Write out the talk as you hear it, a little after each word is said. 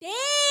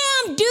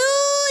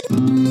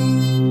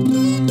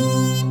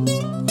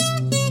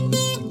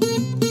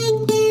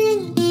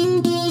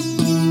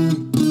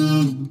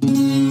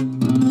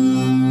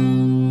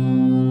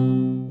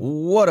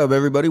What up,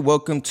 everybody?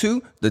 Welcome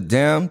to the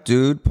Damn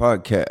Dude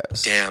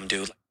Podcast. Damn,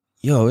 dude.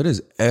 Yo, it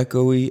is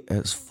echoey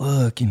as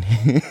fucking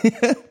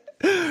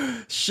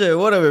shit.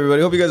 What up,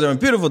 everybody? Hope you guys are having a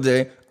beautiful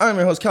day. I'm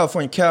your host,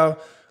 California Cal.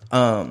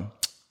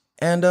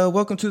 And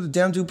welcome to the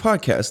Damn Dude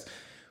Podcast.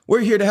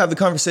 We're here to have the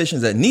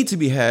conversations that need to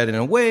be had in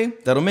a way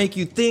that'll make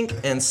you think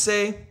and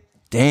say,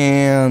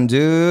 damn,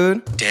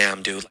 dude.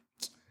 Damn, dude.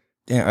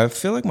 Damn, I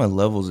feel like my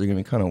levels are going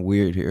to be kind of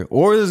weird here.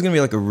 Or this is going to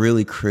be like a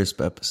really crisp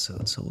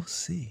episode, so we'll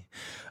see.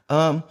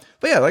 But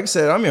yeah, like I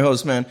said, I'm your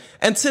host, man.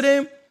 And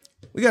today,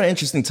 we got an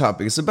interesting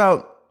topic. It's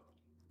about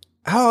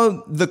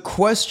how the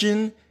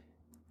question,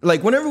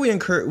 like whenever we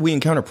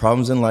encounter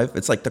problems in life,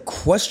 it's like the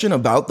question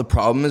about the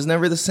problem is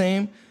never the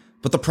same,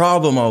 but the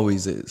problem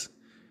always is.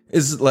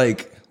 It's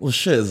like, well,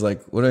 shit, it's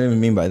like, what do I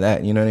even mean by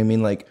that? You know what I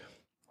mean? Like,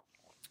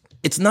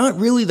 it's not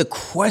really the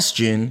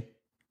question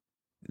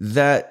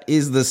that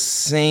is the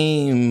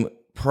same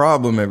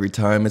problem every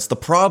time. It's the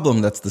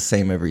problem that's the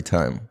same every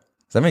time.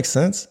 Does that make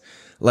sense?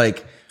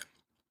 Like,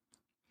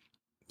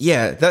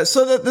 yeah, that's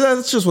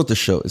just what the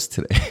show is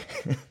today.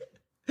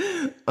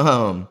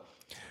 Man,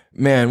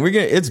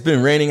 it's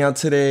been raining out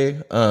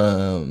today.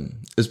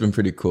 It's been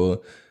pretty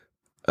cool.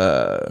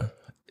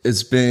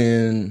 It's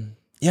been,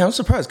 yeah, I'm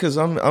surprised because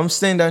I'm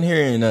staying down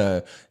here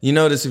and you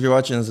notice if you're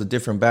watching, there's a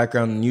different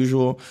background than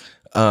usual.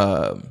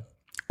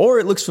 Or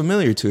it looks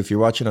familiar too if you're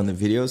watching on the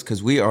videos,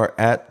 because we are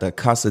at the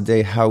Casa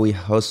de How We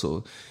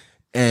Hustle.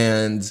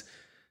 And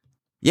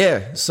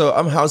yeah, so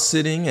I'm house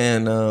sitting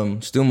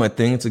and just doing my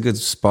thing. It's a good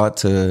spot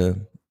to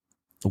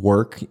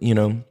work, you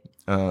know.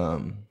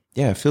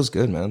 Yeah, it feels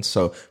good, man.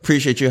 So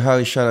appreciate you,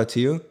 Howie. Shout out to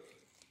you.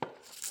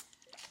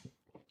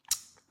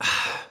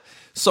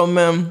 So,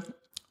 man,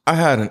 I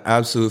had an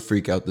absolute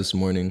freak out this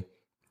morning,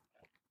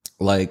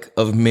 like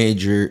of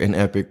major and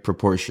epic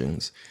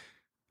proportions.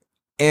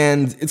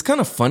 And it's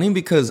kind of funny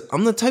because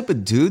I'm the type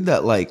of dude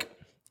that, like,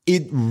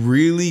 it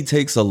really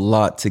takes a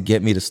lot to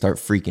get me to start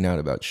freaking out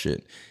about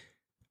shit.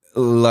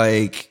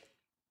 Like,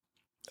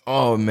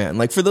 oh man,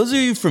 like for those of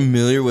you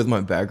familiar with my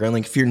background,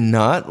 like if you're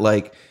not,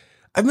 like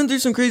I've been through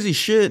some crazy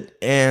shit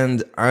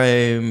and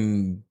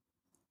I've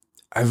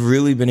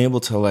really been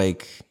able to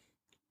like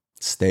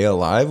stay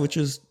alive, which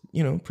is,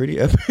 you know, pretty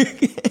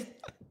epic.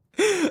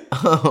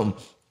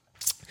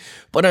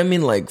 But I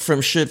mean, like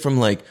from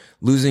like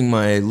losing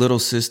my little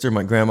sister,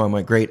 my grandma,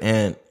 my great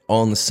aunt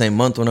all in the same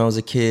month when I was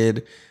a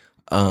kid,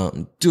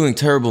 doing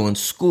terrible in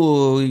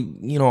school,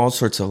 you know, all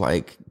sorts of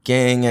like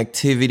gang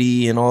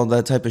activity and all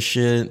that type of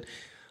shit.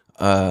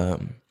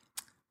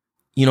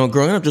 You know,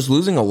 growing up, just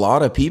losing a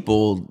lot of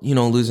people, you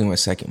know, losing my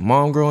second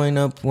mom growing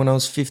up when I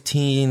was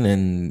 15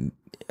 and,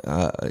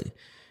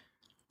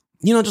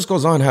 you know, just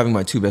goes on, having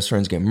my two best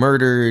friends get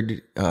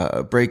murdered,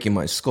 breaking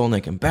my skull,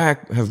 neck, and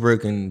back, have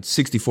broken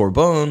 64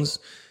 bones,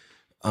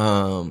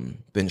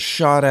 been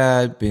shot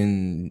at,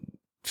 been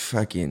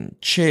fucking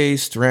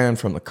chased, ran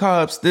from the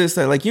cops, this,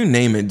 that, like, you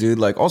name it, dude,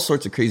 like, all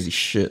sorts of crazy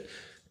shit.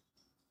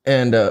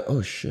 And,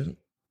 oh, shit.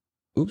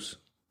 Oops.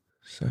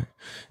 Sorry.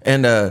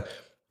 And,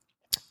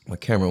 my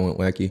camera went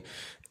wacky.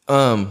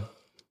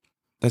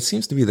 That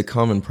seems to be the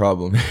common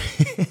problem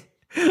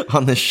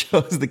on the show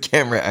is the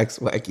camera acts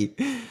wacky.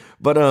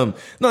 But no,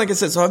 like I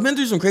said, so I've been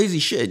through some crazy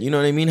shit. You know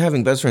what I mean?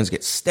 Having best friends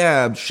get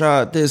stabbed,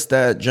 shot, this,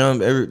 that,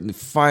 jump,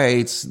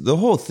 fights, the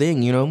whole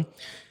thing, you know?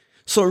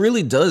 So it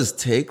really does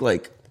take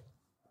like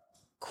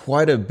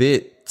quite a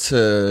bit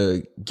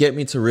to get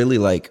me to really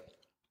like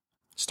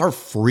start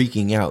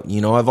freaking out.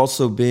 You know, I've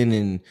also been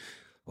in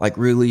like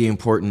really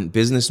important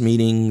business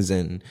meetings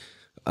and,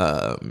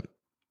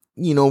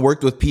 you know,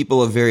 worked with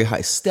people of very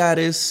high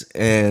status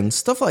and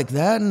stuff like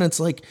that. And it's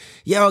like,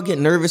 yeah, I'll get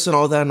nervous and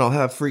all that and I'll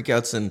have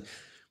freakouts. And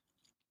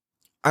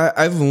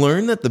I've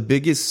learned that the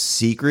biggest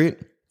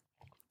secret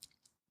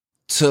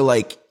to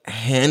like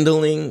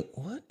handling,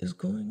 what is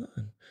going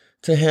on?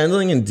 To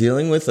handling and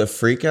dealing with a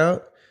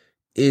freakout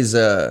is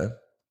to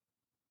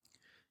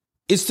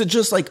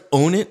just like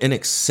own it and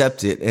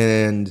accept it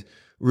and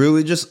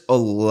really just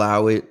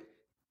allow it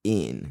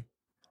in.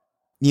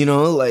 You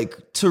know,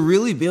 like to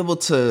really be able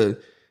to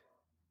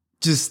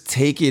just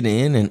take it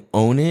in and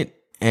own it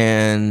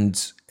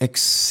and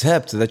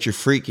accept that you're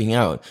freaking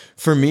out.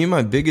 For me,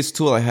 my biggest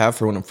tool I have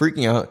for when I'm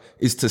freaking out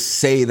is to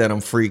say that I'm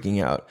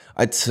freaking out.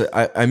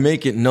 I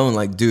make it known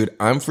like, dude,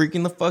 I'm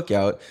freaking the fuck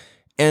out.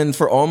 And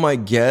for all my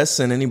guests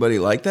and anybody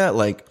like that,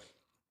 like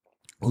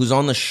who's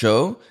on the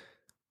show,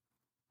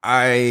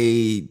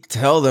 I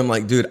tell them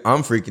like, dude,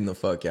 I'm freaking the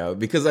fuck out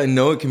because I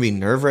know it can be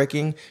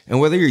nerve-wracking. And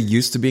whether you're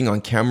used to being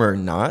on camera or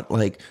not,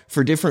 like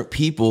for different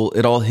people,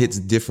 it all hits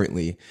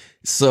differently.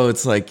 So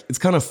it's like, it's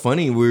kind of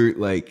funny. We're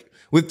like,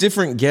 with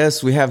different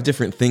guests, we have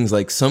different things.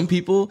 Like some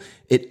people,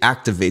 it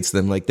activates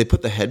them. Like they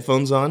put the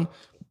headphones on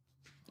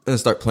and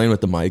start playing with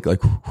the mic,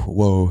 like,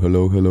 whoa,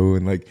 hello, hello.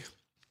 And like,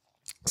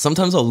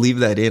 sometimes I'll leave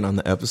that in on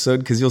the episode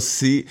because you'll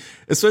see,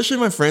 especially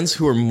my friends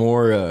who are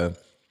more,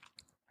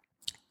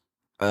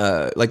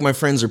 like my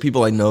friends or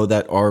people I know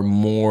that are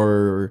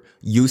more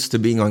used to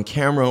being on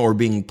camera or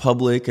being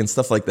public and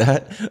stuff like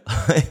that,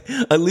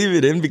 I leave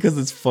it in because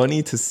it's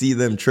funny to see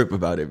them trip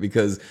about it.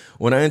 Because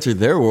when I enter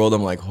their world,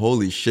 I'm like,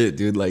 holy shit,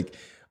 dude, like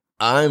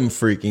I'm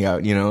freaking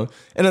out, you know?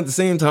 And at the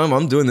same time,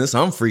 I'm doing this,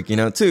 I'm freaking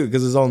out too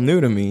because it's all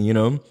new to me, you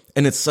know?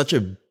 And it's such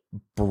a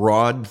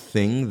broad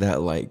thing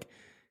that like,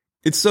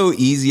 it's so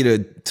easy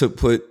to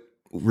put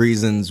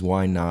reasons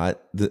why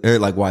not, or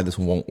like why this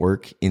won't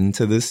work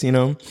into this, you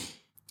know?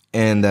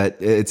 And that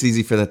it's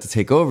easy for that to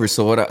take over.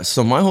 So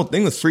my whole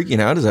thing with freaking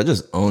out is I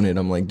just own it.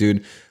 I'm like,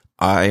 dude,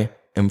 I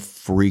am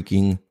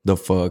freaking the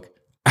fuck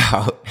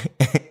out.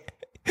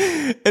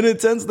 And it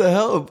tends to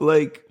help,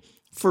 like,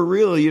 for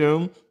real, you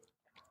know?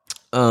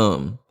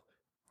 And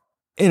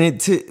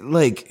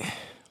like,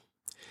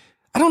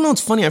 I don't know,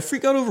 it's funny. I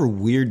freak out over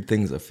weird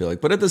things, I feel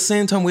like. But at the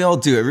same time, we all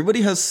do.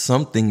 Everybody has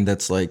something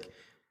that's like,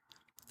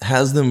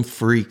 has them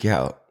freak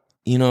out,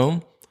 you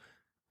know?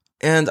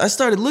 And I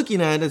started looking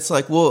at it, it's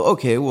like, well,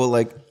 okay, well,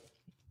 like,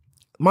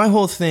 my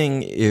whole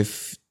thing,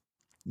 if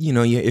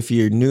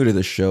you're new to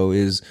the show,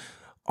 is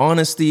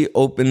honesty,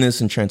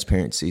 openness, and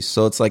transparency.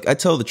 So it's like, I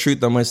tell the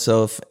truth on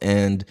myself,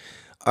 and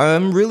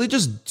I'm really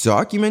just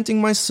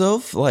documenting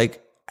myself,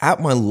 like, at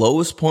my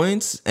lowest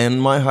points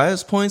and my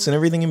highest points and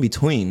everything in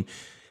between.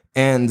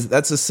 And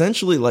that's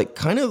essentially, like,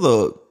 kind of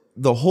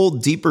the whole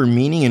deeper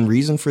meaning and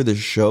reason for the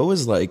show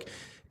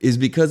is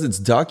because it's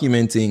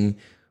documenting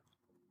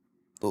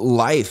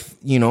life,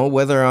 you know,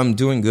 whether I'm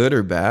doing good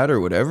or bad or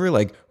whatever.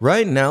 Like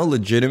right now,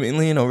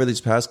 legitimately, and over these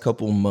past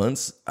couple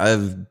months,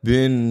 I've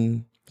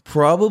been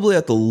probably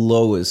at the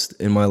lowest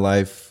in my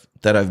life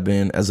that I've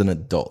been as an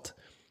adult.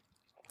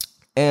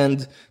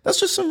 And that's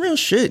just some real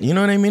shit, you know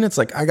what I mean? It's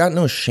like, I got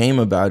no shame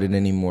about it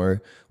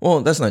anymore.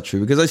 Well, that's not true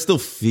because I still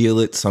feel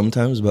it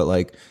sometimes, but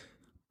like,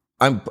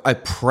 I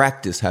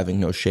practice having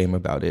no shame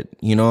about it.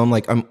 You know,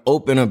 I'm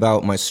open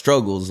about my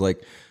struggles.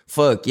 Like,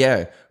 fuck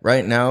yeah,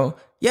 right now,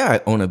 yeah,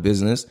 I own a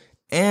business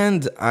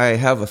and I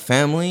have a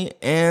family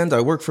and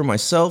I work for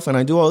myself and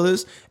I do all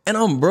this and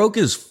I'm broke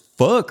as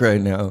fuck right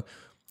now.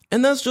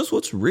 And that's just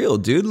what's real,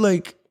 dude.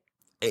 Like,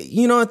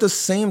 you know, at the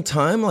same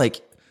time,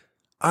 like,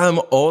 I'm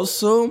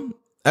also,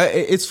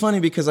 it's funny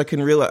because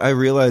I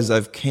realize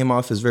I've came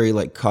off as very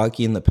like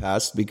cocky in the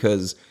past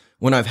because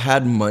when I've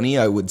had money,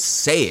 I would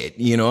say it,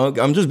 you know,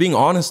 I'm just being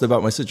honest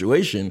about my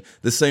situation.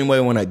 The same way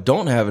when I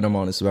don't have it, I'm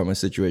honest about my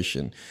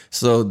situation.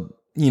 So,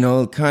 you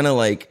know, kind of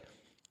like,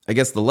 I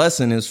guess the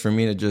lesson is for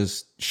me to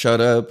just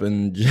shut up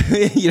and,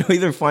 you know,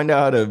 either find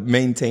out how to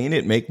maintain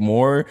it, make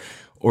more,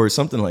 or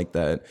something like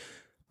that.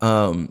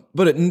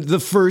 But the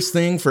first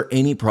thing for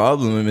any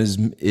problem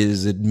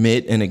is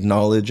admit and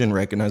acknowledge and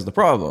recognize the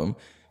problem,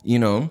 you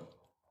know?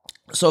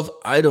 So if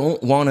I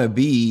don't want to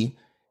be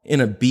in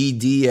a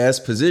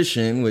BDS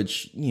position,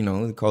 which, you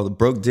know, they call the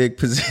broke dick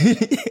position.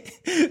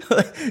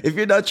 If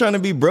you're not trying to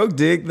be broke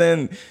dick,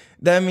 then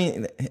that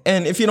means,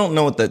 and if you don't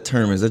know what that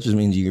term is, that just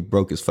means you're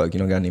broke as fuck. You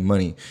don't got any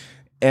money.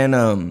 And,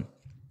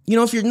 you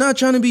know, if you're not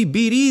trying to be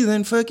BD,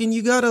 then fucking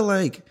you gotta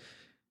like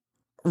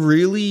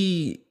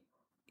really,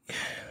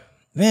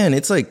 man,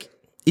 it's like,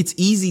 it's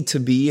easy to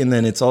be. And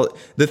then it's all,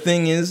 the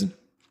thing is,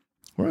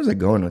 where was I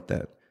going with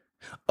that?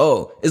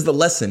 Oh, is the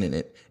lesson in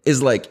it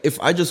is like, if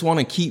I just want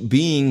to keep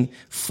being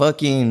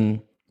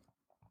fucking,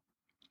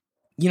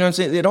 you know what I'm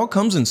saying? It all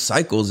comes in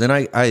cycles and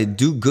I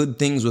do good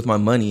things with my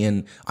money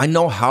and I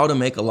know how to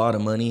make a lot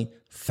of money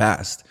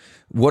fast.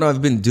 What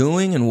I've been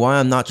doing and why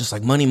I'm not just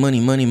like money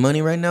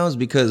right now is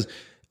because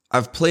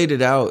I've played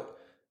it out.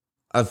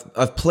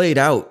 I've played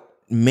out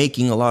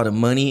making a lot of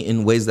money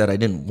in ways that I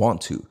didn't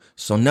want to.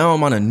 So now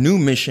I'm on a new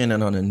mission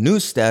and on a new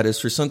status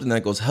for something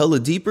that goes hella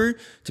deeper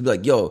to be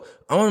like, yo,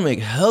 I want to make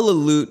hella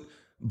loot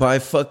by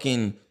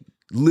fucking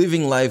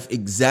living life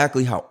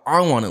exactly how I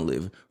want to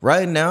live.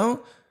 Right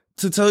now,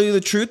 to tell you the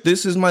truth,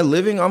 this is my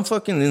living. I'm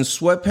fucking in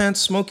sweatpants,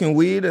 smoking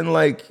weed, and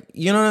like,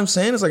 you know what I'm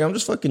saying? It's like, I'm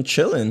just fucking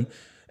chilling.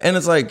 And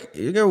it's like,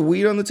 you got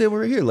weed on the table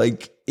right here.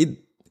 Like,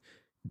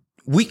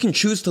 we can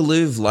choose to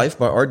live life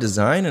by our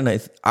design.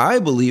 And I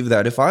believe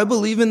that if I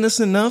believe in this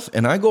enough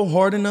and I go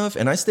hard enough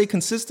and I stay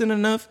consistent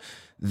enough,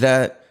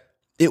 that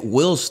it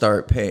will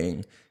start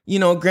paying. You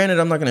know, granted,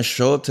 I'm not going to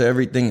show up to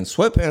everything in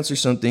sweatpants or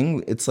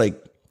something. It's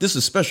like, this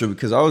is special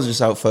because I was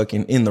just out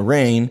fucking in the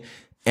rain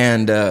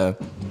and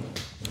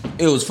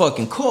it was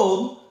fucking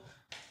cold.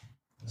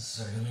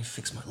 Sorry, let me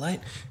fix my light.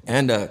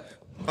 And I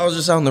was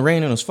just out in the rain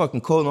and it was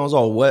fucking cold and I was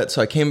all wet.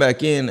 So I came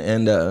back in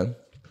and,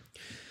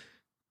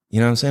 you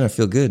know what I'm saying? I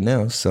feel good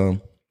now.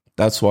 So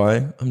that's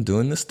why I'm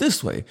doing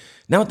this way.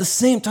 Now, at the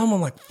same time,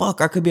 I'm like,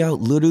 fuck, I could be out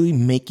literally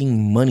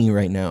making money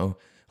right now.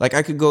 Like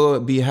I could go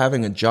be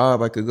having a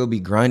job. I could go be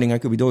grinding. I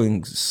could be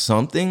doing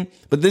something,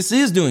 but this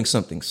is doing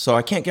something. So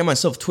I can't get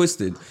myself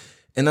twisted.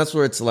 And that's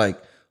where it's like,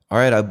 all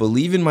right, I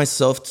believe in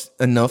myself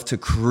enough to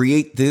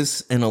create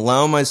this and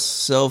allow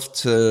myself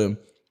to,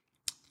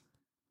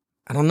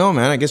 I don't know,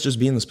 man, I guess just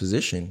be in this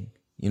position.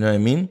 You know what I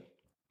mean?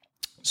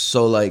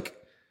 So like,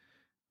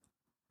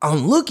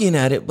 I'm looking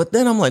at it, but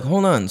then I'm like,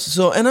 hold on.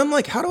 So, and I'm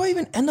like, how do I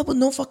even end up with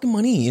no fucking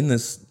money in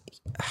this?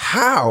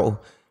 how?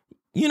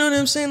 You know what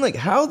I'm saying? Like,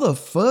 how the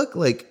fuck?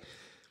 Like,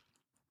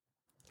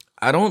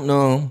 I don't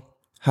know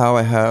how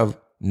I have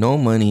no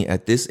money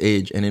at this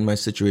age and in my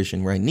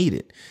situation where I need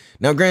it.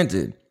 Now,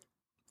 granted,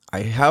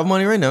 I have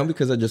money right now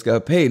because I just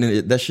got paid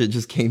and that shit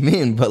just came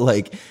in. But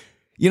like,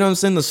 you know what I'm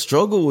saying? The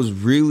struggle was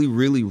really,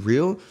 really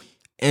real.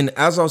 And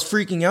as I was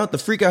freaking out, the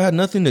freak out had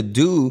nothing to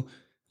do.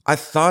 I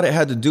thought it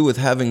had to do with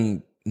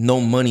having no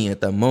money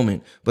at that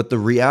moment. But the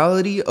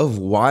reality of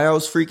why I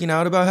was freaking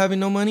out about having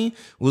no money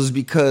was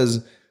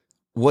because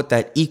what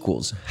that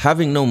equals.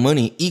 Having no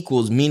money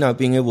equals me not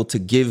being able to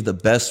give the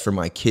best for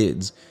my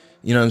kids.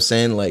 You know what I'm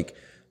saying? Like,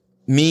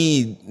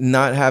 me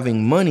not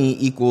having money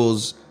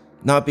equals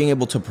not being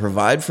able to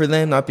provide for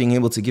them, not being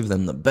able to give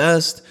them the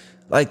best.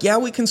 Like, yeah,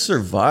 we can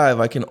survive.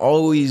 I can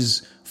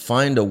always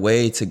find a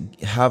way to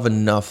have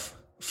enough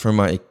for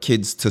my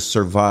kids to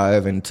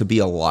survive and to be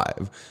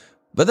alive.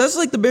 But that's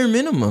like the bare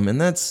minimum.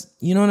 And that's,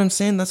 you know what I'm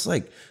saying? That's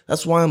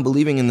why I'm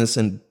believing in this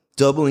and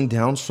doubling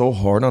down so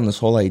hard on this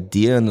whole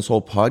idea and this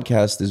whole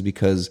podcast, is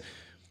because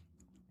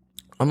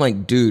I'm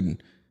like,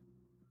 dude,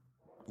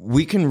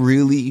 we can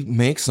really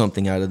make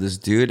something out of this,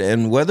 dude.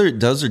 And whether it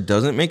does or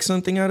doesn't make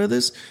something out of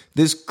this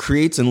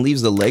creates and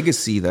leaves a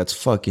legacy that's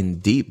fucking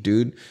deep,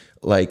 dude.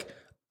 Like,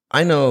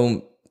 I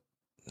know,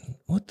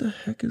 what the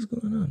heck is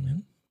going on,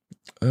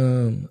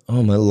 man?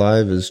 Oh, my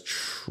live is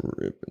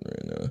tripping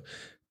right now.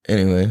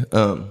 Anyway,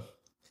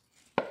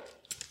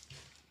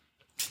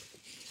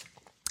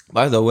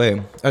 by the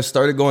way, I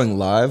started going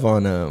live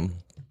on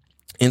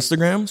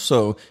Instagram.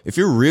 So if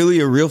you're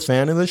really a real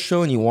fan of this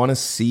show and you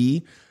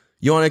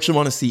actually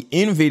want to see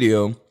in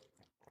video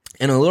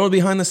and a little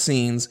behind the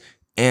scenes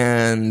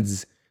and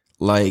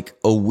like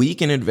a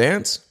week in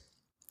advance,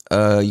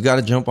 you got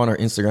to jump on our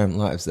Instagram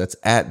lives. That's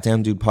at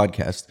Damn Dude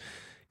Podcast.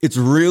 It's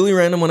really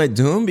random when I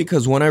do them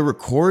because when I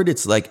record,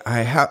 it's like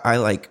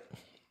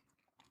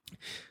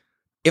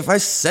if I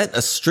set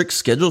a strict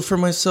schedule for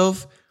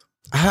myself,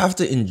 I have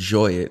to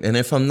enjoy it. And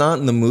if I'm not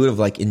in the mood of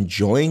like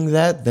enjoying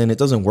that, then it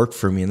doesn't work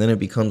for me. And then it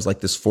becomes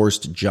like this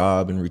forced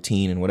job and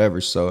routine and whatever.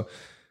 So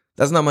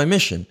that's not my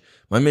mission.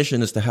 My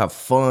mission is to have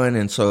fun.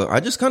 And so I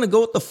just kind of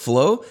go with the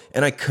flow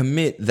and I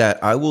commit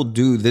that I will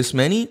do this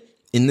many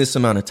in this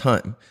amount of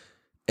time.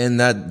 And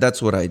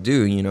that's what I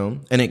do, you know,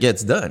 and it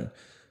gets done.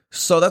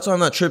 So that's why I'm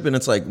not tripping.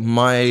 It's like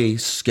my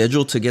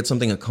schedule to get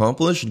something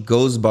accomplished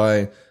goes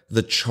by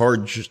the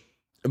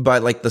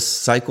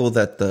cycle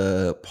that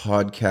the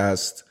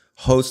podcast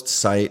host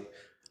site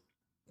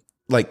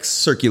like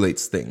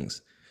circulates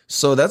things.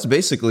 So that's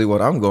basically what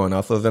I'm going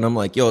off of. And I'm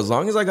like, yo, as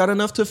long as I got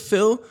enough to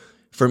fill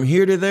from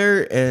here to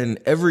there, and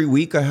every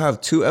week I have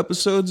 2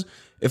 episodes,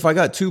 if I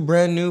got 2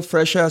 brand new,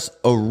 fresh ass,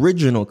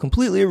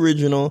 completely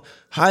original,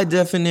 high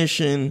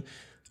definition,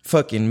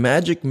 fucking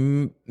magic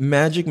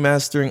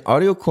mastering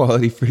audio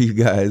quality for you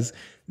guys,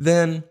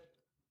 then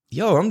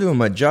yo, I'm doing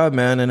my job,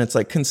 man. And it's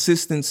like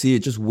consistency,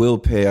 it just will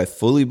pay. I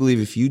fully believe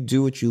if you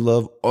do what you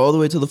love all the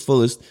way to the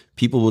fullest,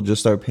 people will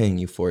just start paying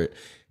you for it.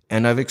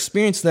 And I've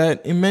experienced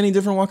that in many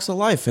different walks of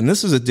life. And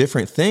this is a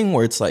different thing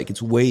where it's like,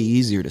 it's way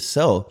easier to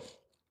sell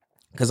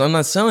because I'm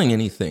not selling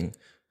anything.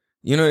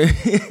 You know,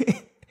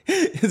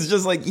 it's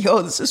just like,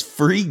 yo, this is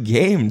free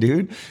game,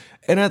 dude.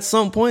 And at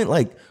some point,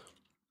 like,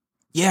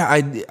 yeah,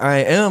 I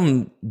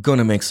am going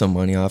to make some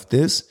money off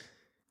this.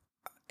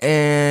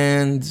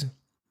 And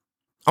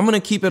I'm going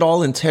to keep it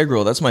all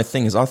integral. That's my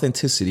thing, is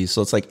authenticity.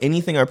 So it's like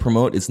anything I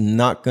promote is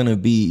not going to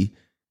be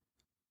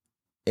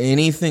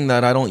anything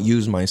that I don't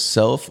use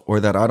myself or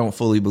that I don't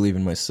fully believe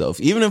in myself.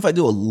 Even if I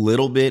do a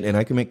little bit and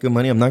I can make good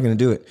money, I'm not going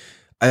to do it.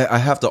 I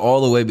have to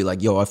all the way be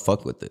like, yo, I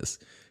fuck with this.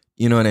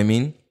 You know what I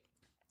mean?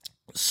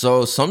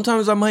 So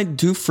sometimes I might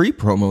do free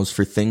promos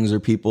for things or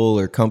people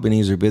or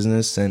companies or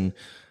business. And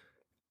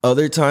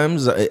other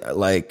times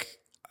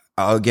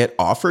I'll get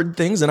offered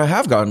things, and I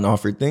have gotten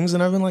offered things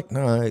and I've been like,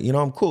 nah, you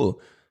know, I'm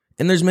cool.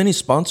 And there's many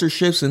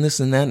sponsorships and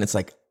this and that. And it's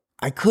like,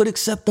 I could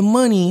accept the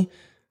money,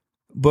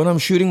 but I'm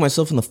shooting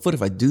myself in the foot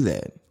if I do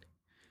that,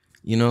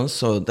 you know?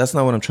 So that's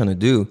not what I'm trying to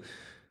do.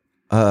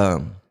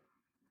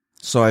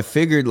 So I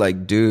figured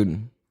like,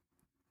 dude,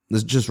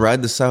 let's just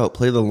ride this out,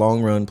 play the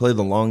long run, play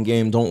the long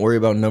game. Don't worry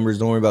about numbers.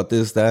 Don't worry about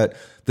this, that.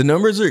 The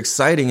numbers are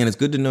exciting and it's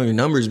good to know your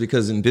numbers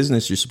because in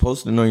business, you're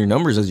supposed to know your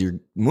numbers as you're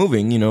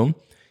moving, you know?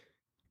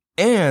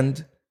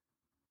 And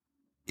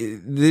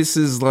this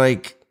is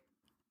like,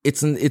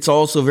 it's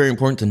also very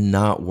important to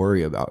not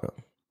worry about them.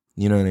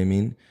 You know what I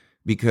mean?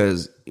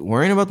 Because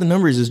worrying about the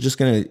numbers is just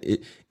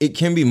it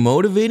can be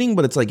motivating,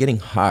 but it's like getting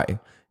high.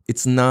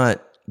 It's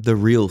not the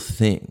real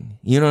thing.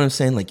 You know what I'm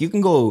saying? Like you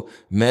can go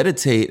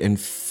meditate and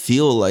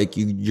feel like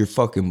you're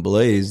fucking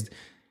blazed.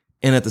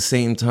 And at the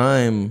same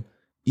time,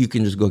 you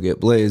can just go get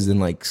blazed and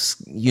like,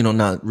 you know,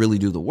 not really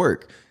do the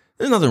work.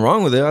 There's nothing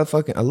wrong with it.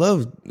 I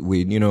love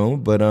weed, you know,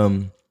 but,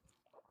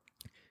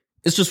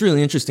 it's just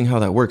really interesting how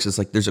that works. It's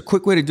like there's a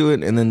quick way to do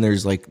it, and then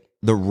there's like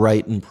the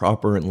right and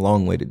proper and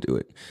long way to do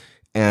it.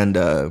 And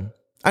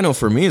I know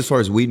for me, as far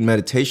as weed and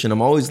meditation,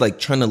 I'm always like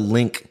trying to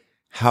link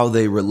how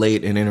they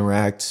relate and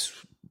interact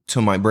to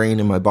my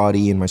brain and my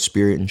body and my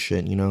spirit and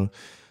shit, you know?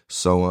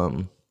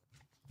 So,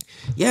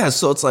 yeah,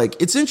 so it's like,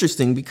 it's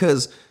interesting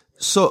because,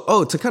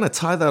 to kind of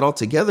tie that all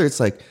together, it's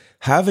like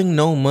having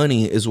no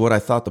money is what I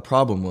thought the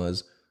problem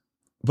was.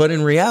 But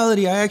in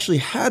reality, I actually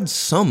had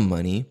some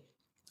money.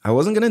 I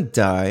wasn't going to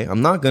die.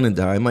 I'm not going to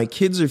die. My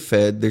kids are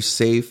fed. They're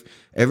safe.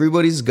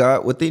 Everybody's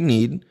got what they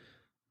need.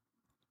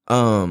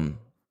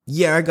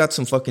 Yeah, I got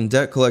some fucking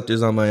debt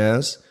collectors on my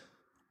ass,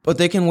 but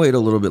they can wait a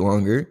little bit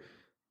longer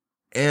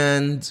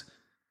and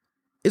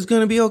it's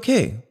going to be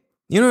okay.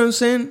 You know what I'm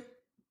saying?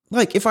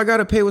 Like, if I got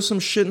to pay with some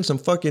shit and some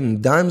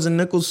fucking dimes and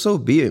nickels, so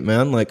be it,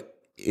 man. Like,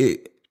 you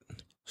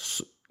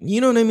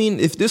know what I mean?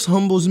 If this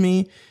humbles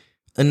me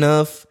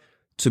enough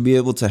to be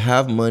able to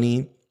have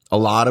money, a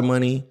lot of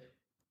money,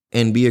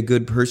 and be a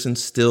good person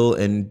still,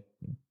 and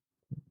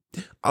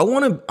I'm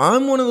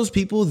one of those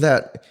people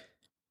that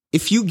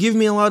if you give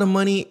me a lot of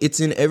money, it's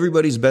in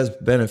everybody's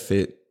best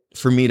benefit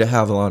for me to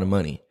have a lot of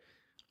money.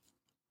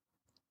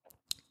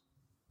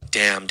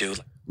 Damn, dude.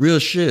 Real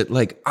shit.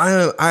 Like,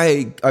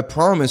 I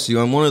promise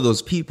you, I'm one of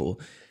those people.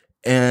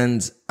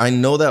 And I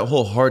know that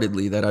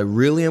wholeheartedly, that I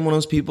really am one of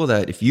those people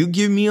that if you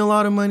give me a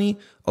lot of money,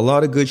 a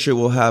lot of good shit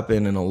will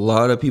happen and a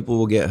lot of people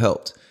will get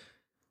helped.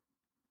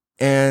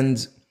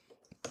 And,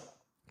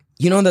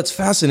 you know, that's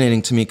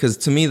fascinating to me because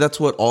to me, that's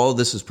what all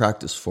this is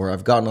practiced for.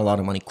 I've gotten a lot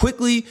of money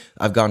quickly.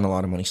 I've gotten a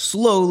lot of money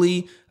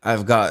slowly.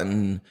 I've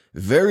gotten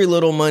very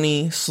little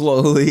money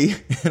slowly.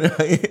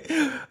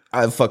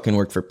 I've fucking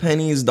worked for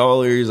pennies,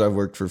 dollars. I've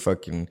worked for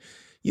fucking,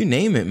 you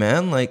name it,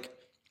 man. Like,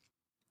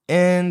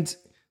 and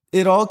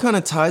it all kind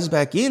of ties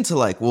back into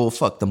like, well,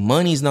 fuck, the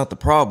money's not the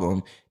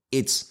problem.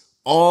 It's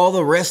all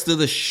the rest of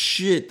the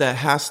shit that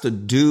has to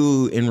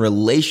do in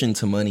relation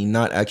to money,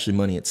 not actually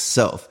money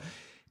itself.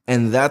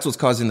 And that's what's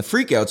causing the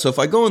freak out. So if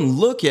I go and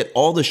look at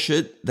all the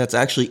shit that's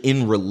actually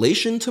in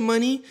relation to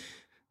money,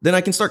 then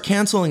I can start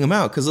canceling them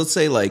out. Because let's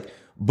say like,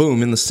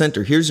 boom, in the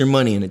center, here's your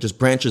money, and it just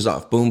branches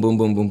off. Boom, boom,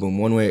 boom, boom, boom.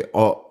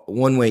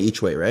 One way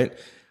each way, right?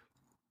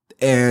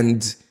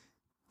 And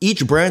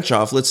each branch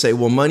off, let's say,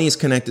 well, money's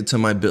connected to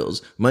my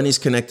bills. Money's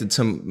connected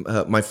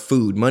to my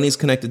food. Money's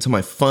connected to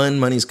my fun.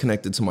 Money's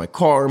connected to my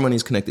car.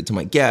 Money's connected to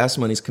my gas.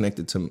 Money's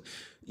connected to,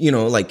 you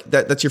know, like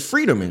that's your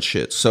freedom and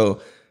shit.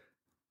 So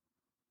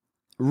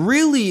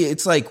really,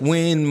 it's like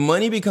when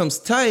money becomes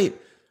tight,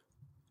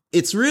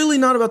 it's really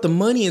not about the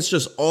money. It's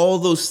just all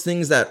those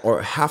things that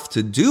have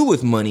to do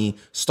with money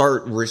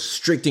start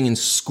restricting and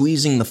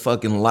squeezing the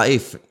fucking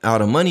life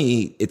out of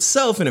money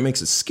itself, and it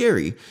makes it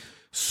scary.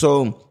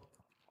 So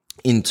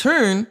in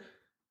turn,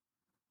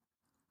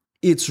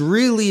 it's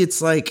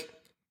like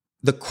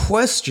the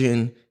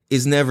question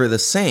is never the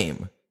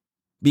same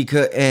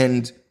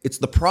and it's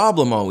the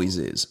problem always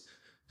is.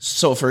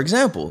 So for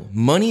example,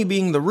 money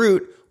being the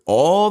root,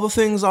 all the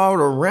things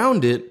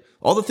around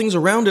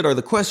it are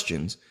the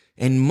questions.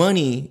 And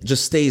money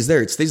just stays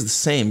there. It stays the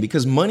same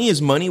because money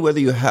is money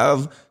whether you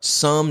have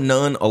some,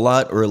 none, a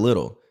lot, or a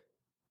little.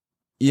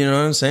 You know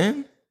what I'm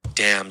saying?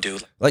 Damn,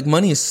 dude. Like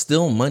money is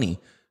still money.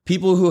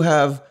 People who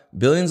have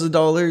billions of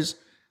dollars,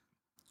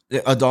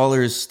 a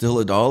dollar is still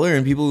a dollar.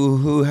 And people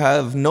who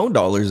have no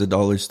dollars, a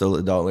dollar is still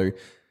a dollar.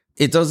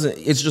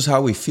 It's just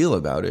how we feel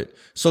about it.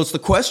 So it's the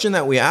question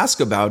that we ask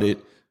about it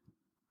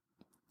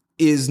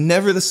is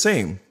never the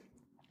same.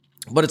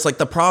 But it's like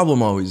the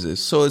problem always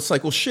is. So it's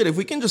like, well, shit, if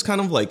we can just kind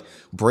of like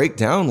break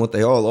down what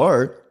they all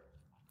are,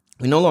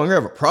 we no longer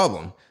have a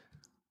problem,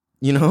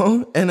 you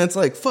know? And it's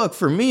like, fuck,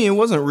 for me, it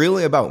wasn't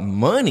really about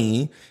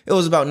money. It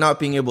was about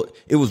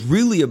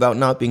really about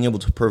not being able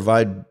to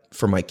provide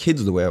for my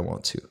kids the way I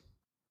want to.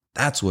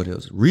 That's what it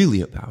was really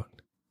about.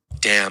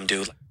 Damn,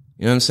 dude.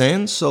 You know what I'm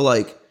saying? So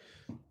like,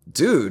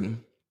 dude,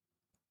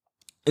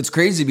 it's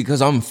crazy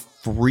because I'm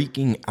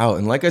freaking out.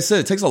 And like I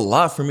said, it takes a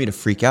lot for me to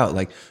freak out.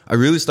 Like I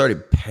really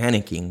started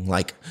panicking,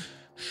 like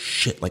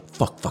shit, like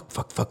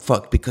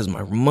fuck, because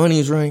my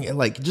money's running and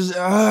like just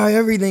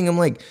everything. I'm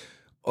like,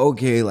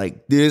 okay,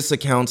 like this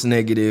account's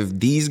negative.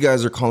 These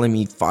guys are calling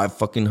me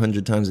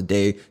 500 times a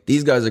day.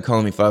 These guys are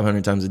calling me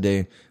 500 times a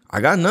day. I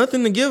got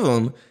nothing to give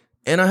them.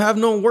 And I have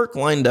no work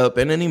lined up,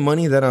 and any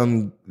money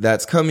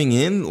that's coming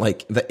in,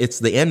 like it's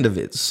the end of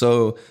it.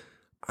 So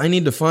I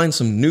need to find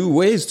some new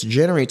ways to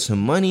generate some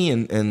money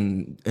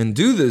and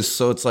do this.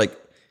 So it's like,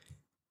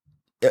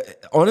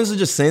 honestly,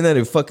 just saying that,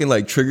 it fucking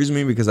like triggers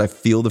me because I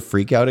feel the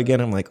freak out again.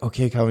 I'm like,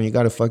 okay, Calvin, you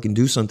got to fucking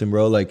do something,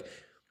 bro. Like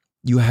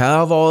you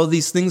have all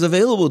these things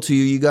available to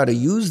you. You got to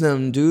use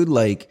them, dude.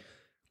 Like,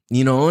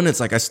 you know, and it's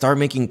like, I start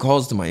making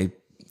calls to my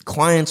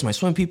clients, my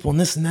swim people and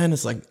this and that. And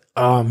it's like,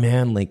 oh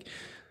man, like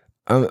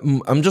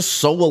I'm just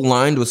so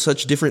aligned with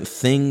such different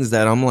things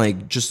that I'm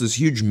like just this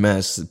huge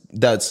mess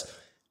that's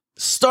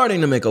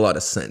starting to make a lot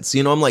of sense.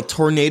 You know, I'm like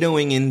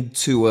tornadoing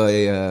into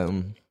like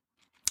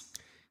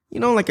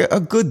a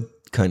good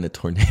kind of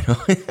tornado.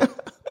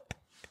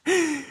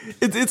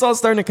 It's all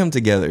starting to come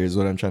together is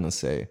what I'm trying to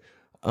say.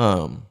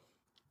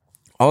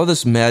 All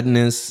this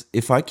madness,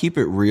 if I keep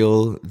it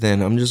real,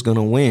 then I'm just going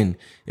to win.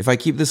 If I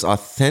keep this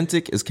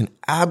authentic as can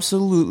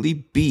absolutely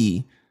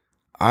be,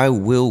 I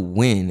will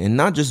win. And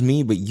not just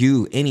me, but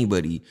you,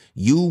 anybody.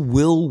 You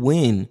will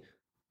win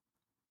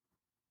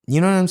You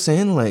know what I'm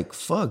saying? Like,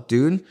 fuck,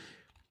 dude.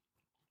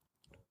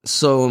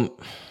 So,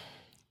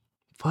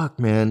 fuck,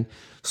 man.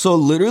 So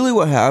literally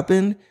what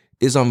happened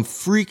is I'm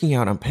freaking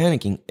out. I'm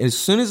panicking. As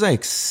soon as I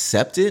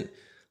accept it,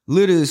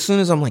 literally as soon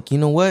as I'm like, you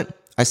know what?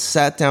 I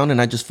sat down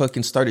and I just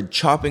fucking started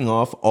chopping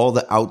off all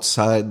the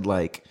outside,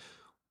 like,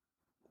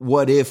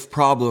 what if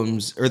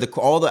problems or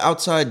all the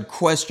outside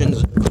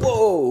questions.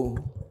 Whoa.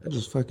 I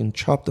just fucking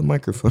chopped the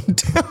microphone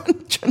down.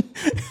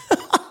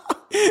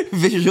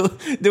 Visual,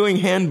 doing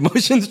hand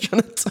motions,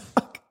 trying to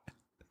talk.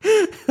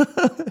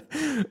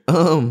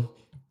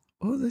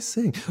 What was I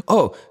saying?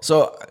 Oh,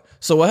 so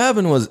what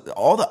happened was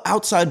all the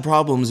outside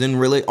problems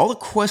all the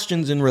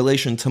questions in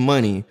relation to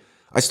money,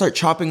 I start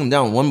chopping them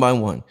down one by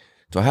one.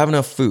 Do I have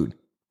enough food?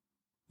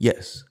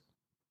 Yes.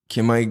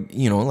 Can I,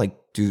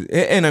 do,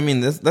 and I mean,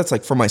 that's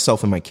like for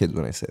myself and my kids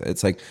when I say that.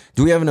 It's like,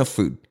 do we have enough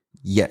food?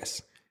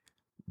 Yes.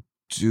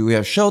 Do we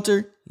have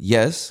shelter?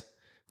 Yes.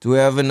 Do we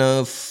have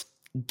enough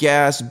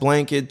gas,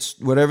 blankets,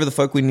 whatever the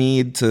fuck we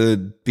need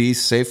to be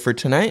safe for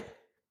tonight?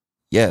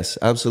 Yes,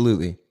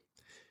 absolutely.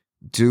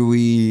 Do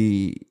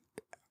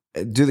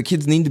the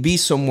kids need to be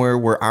somewhere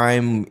where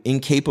I'm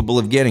incapable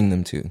of getting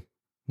them to?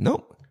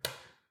 Nope.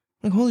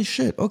 Like, holy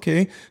shit,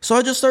 okay. So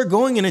I just start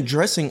going and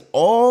addressing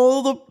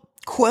all the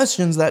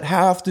questions that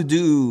have to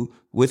do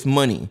with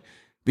money.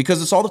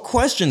 Because it's all the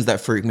questions that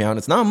freak me out.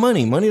 It's not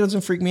money. Money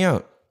doesn't freak me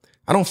out.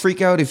 I don't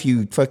freak out if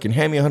you fucking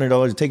hand me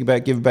 $100, take it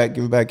back, give it back,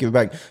 give it back, give it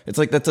back. It's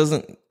like that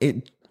doesn't,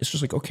 it's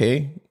just like,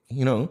 okay,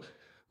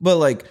 But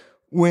like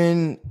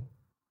when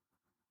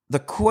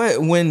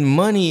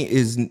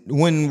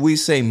we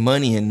say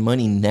money and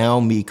money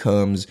now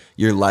becomes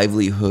your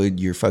livelihood,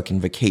 your fucking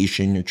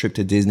vacation, your trip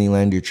to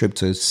Disneyland, your trip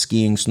to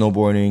skiing,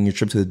 snowboarding, your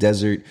trip to the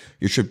desert,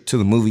 your trip to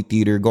the movie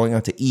theater, going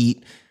out to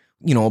eat,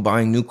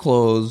 buying new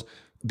clothes,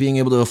 being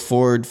able to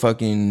afford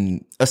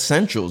fucking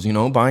essentials,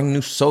 buying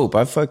new soap.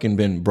 I've fucking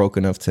been broke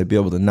enough to be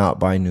able to not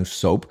buy new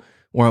soap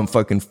where I'm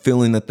fucking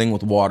filling the thing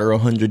with water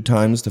 100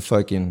 times to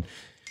fucking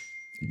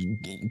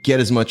get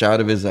as much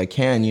out of it as I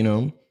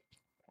can,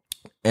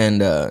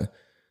 And,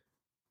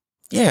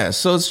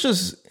 so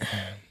it's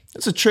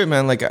a trip,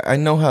 man. Like, I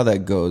know how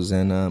that goes.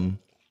 And,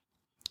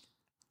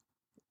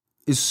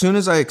 as soon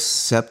as I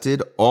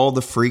accepted all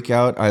the freak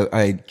out,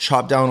 I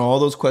chopped down all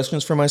those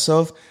questions for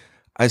myself.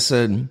 I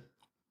said,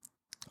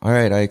 all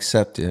right, I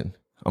accept it.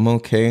 I'm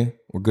okay.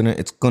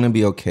 It's gonna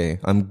be okay.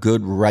 I'm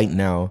good right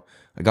now.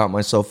 I got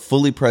myself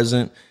fully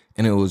present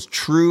and it was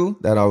true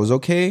that I was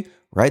okay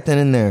right then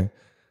and there.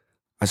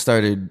 I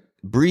started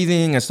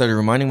breathing. I started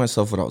reminding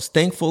myself what I was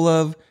thankful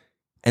of.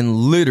 And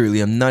literally,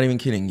 I'm not even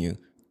kidding you,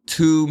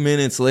 2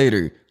 minutes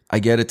later, I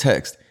get a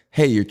text.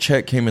 Hey, your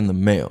check came in the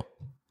mail.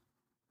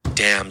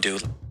 Damn,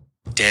 dude.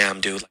 Damn,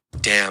 dude.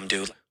 Damn,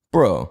 dude.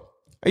 Bro,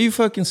 are you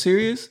fucking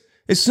serious?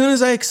 As soon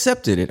as I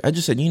accepted it, I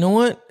just said, you know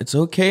what? It's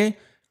okay.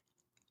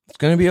 It's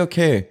going to be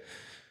okay.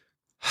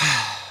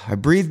 I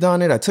breathed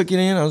on it. I took it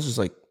in. I was just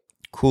like,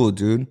 cool,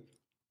 dude.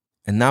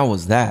 And that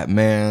was that,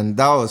 man.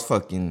 That was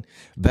fucking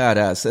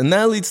badass. And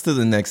that leads to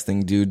the next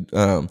thing, dude.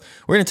 We're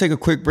going to take a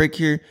quick break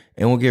here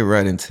and we'll get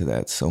right into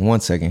that. So 1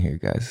 second here,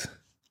 guys.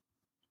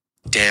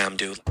 Damn,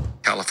 dude.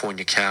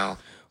 California Cal.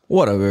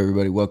 What up,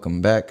 everybody?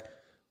 Welcome back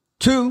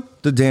to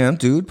the Damn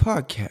Dude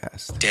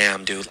Podcast.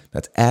 Damn, dude.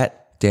 That's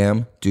at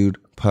Damn Dude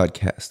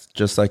Podcast.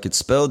 Just like it's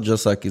spelled,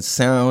 just like it's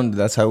sound.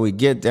 That's how we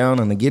get down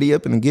on the giddy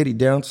up and the giddy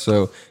down.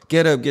 So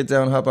get up, get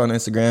down, hop on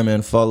Instagram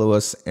and follow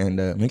us, and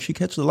make sure you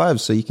catch the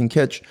lives so you can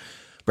catch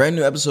brand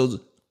new episodes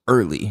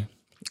early.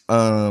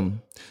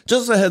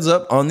 Just a heads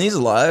up on these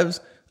lives,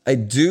 I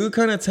do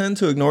kind of tend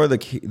to ignore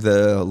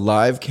the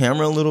live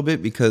camera a little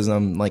bit because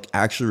I'm like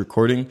actually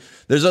recording.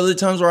 There's other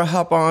times where I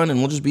hop on and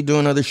we'll just be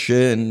doing other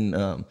shit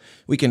and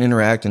we can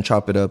interact and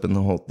chop it up and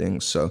the whole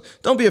thing. So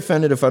don't be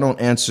offended if I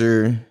don't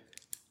answer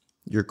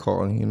your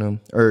call,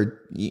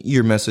 or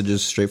your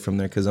messages straight from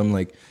there. Cause I'm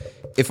like,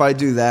 if I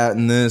do that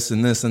and this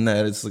and this and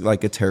that, it's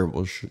like a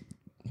terrible shit.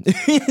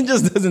 It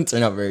just doesn't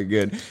turn out very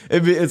good.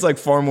 It's like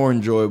far more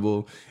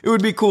enjoyable. It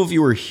would be cool if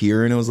you were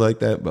here and it was like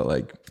that, but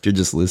like if you're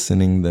just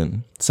listening,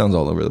 then it sounds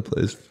all over the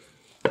place.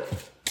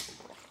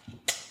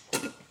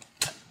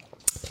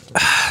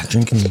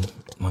 Drinking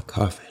my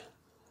coffee.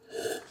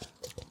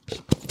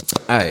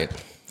 All right,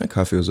 that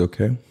coffee was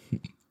okay.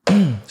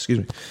 Excuse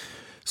me.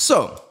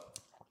 So,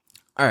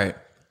 all right.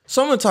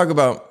 So I'm gonna talk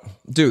about,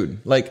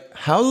 dude, like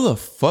how the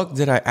fuck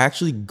did I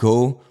actually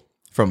go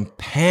from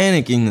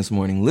panicking this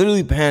morning,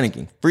 literally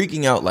panicking,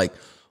 freaking out, like,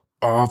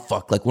 oh,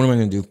 fuck, like, what am I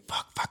going to do?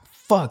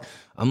 Fuck.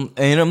 I'm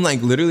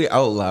like literally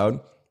out loud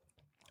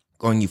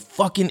going, you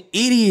fucking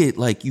idiot.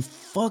 Like, you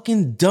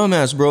fucking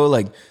dumbass, bro.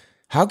 Like,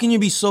 how can you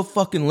be so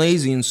fucking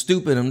lazy and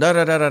stupid and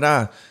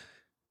da-da-da-da-da?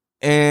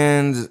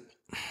 And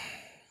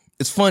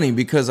it's funny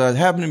because I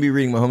happen to be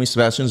reading my homie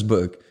Sebastian's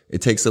book,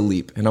 It Takes a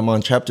Leap. And I'm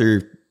on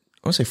chapter,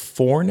 I want to say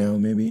 4 now,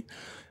 maybe.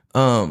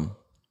 Well,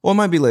 it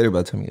might be later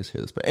by the time you guys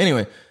hear this. But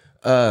anyway,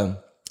 I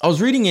was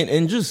reading it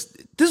and just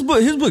his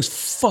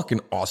book's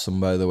fucking awesome,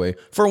 by the way.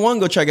 For one,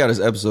 go check out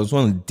his episodes.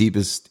 One of the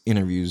deepest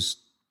interviews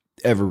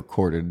ever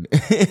recorded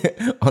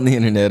on the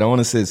internet. I want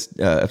to say it's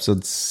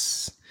episode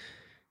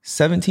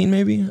 17,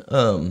 maybe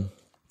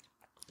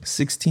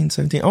 16,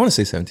 17. I want to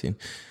say 17.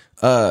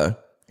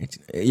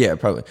 Yeah,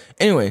 probably.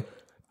 Anyway,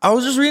 I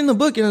was just reading the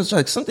book and it's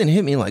like something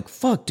hit me like,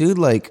 fuck, dude,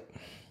 like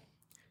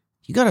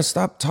you gotta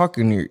stop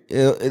talking.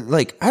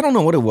 Like, I don't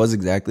know what it was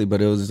exactly,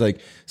 but it was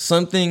like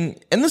something,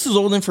 and this is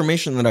old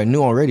information that I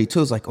knew already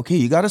too. It's like, okay,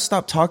 you gotta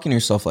stop talking to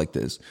yourself like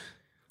this.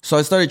 So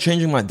I started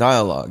changing my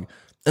dialogue.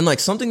 And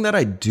like something that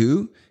I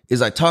do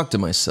is I talk to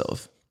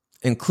myself.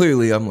 And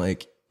clearly I'm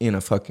like in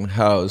a fucking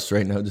house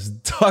right now,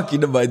 just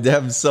talking to my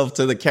damn self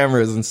to the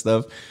cameras and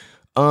stuff.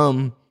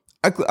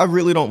 I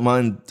really don't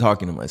mind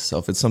talking to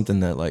myself. It's something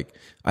that like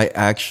I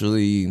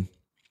actually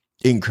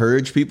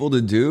encourage people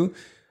to do.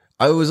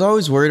 I was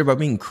always worried about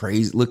being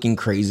crazy, looking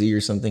crazy or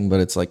something, but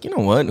it's like, you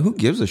know what? Who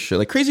gives a shit?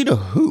 Like, crazy to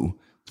who?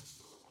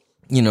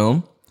 You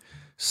know?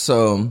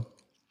 So,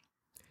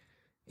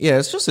 yeah,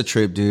 it's just a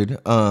trip, dude.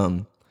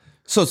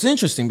 So it's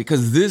interesting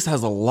because this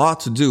has a lot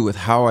to do with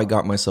how I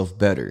got myself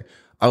better.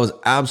 I was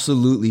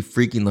absolutely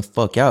freaking the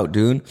fuck out,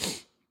 dude.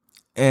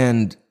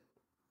 And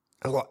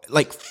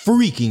like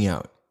freaking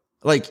out.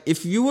 Like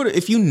if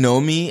you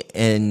know me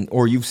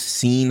or you've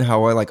seen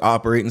how I like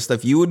operate and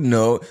stuff, you would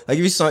know, like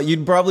if you saw,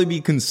 you'd probably be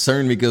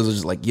concerned because it's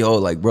just like, yo,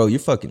 like, bro, you're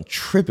fucking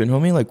tripping,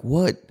 homie. Like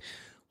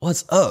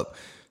what's up?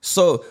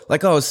 So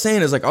like I was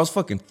saying is like, I was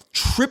fucking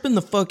tripping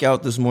the fuck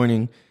out this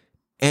morning.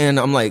 And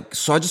I'm like,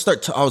 so I just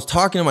I was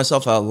talking to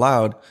myself out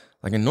loud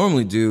like I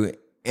normally do.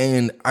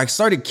 And I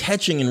started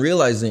catching and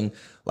realizing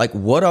like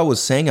what I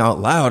was saying out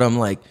loud. I'm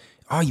like,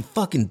 oh, you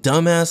fucking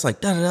dumbass,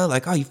 like da da da,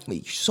 like oh,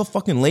 you're so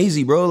fucking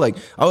lazy, bro. Like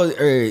I was,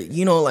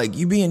 you know, like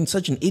you being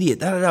such an idiot.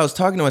 Da da da. I was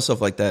talking to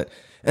myself like that,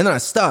 and then I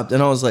stopped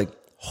and I was like,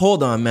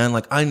 hold on, man.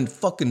 Like I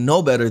fucking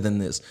know better than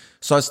this.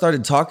 So I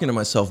started talking to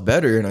myself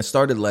better, and I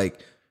started like,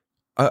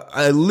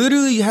 I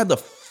literally had to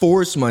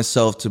force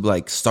myself to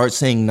like start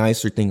saying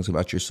nicer things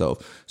about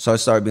yourself. So I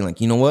started being like,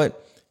 you know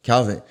what,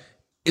 Calvin,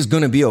 it's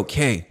gonna be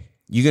okay.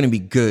 You're gonna be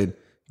good.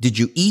 Did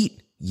you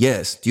eat?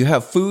 Yes. Do you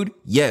have food?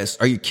 Yes.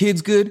 Are your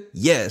kids good?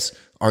 Yes.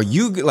 Are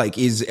you good? Like,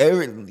 you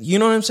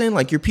know what I'm saying?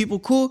 Like, your people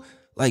cool?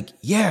 Like,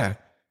 yeah.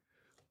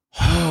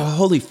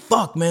 Holy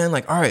fuck, man.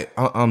 Like, all right,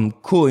 I'm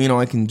cool. You know,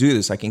 I can do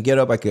this. I can get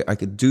up. I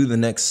could do the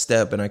next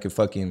step and I could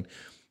fucking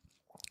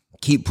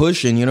keep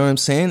pushing. You know what I'm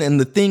saying? And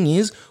the thing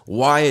is,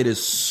 why it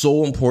is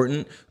so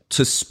important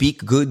to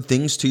speak good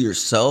things to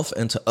yourself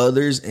and to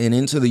others and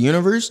into the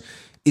universe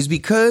is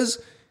because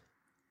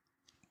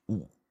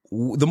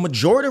the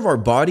majority of our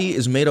body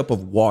is made up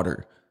of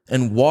water,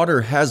 and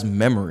water has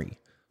memory.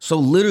 So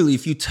literally,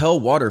 if you tell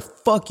water,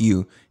 fuck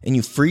you, and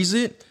you freeze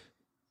it,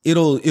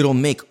 it'll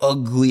make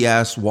ugly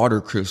ass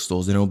water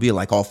crystals, and it'll be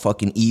like all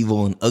fucking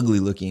evil and ugly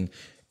looking.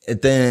 And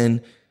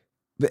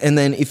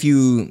then if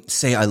you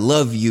say, I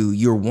love you,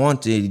 you're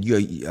wanted,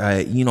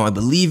 I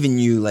believe in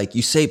you, like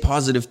you say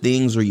positive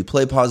things or you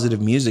play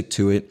positive music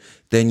to it,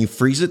 then you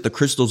freeze it, the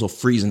crystals will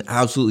freeze in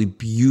absolutely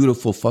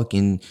beautiful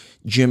fucking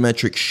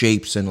geometric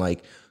shapes and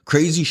like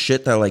crazy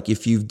shit that like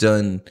if you've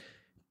done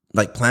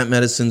like plant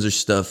medicines or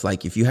stuff,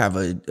 like if you have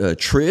a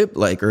trip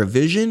like or a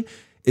vision,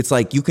 it's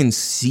like you can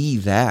see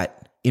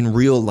that in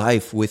real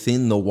life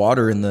within the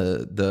water and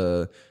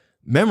the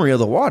memory of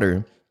the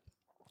water.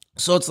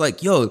 So it's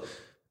like, yo,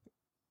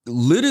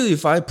 literally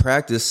if I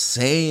practice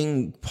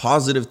saying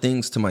positive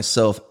things to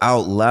myself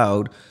out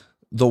loud,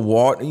 the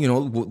water, you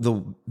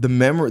know, the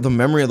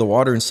memory of the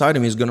water inside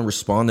of me is going to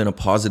respond in a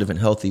positive and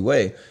healthy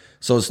way.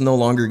 So it's no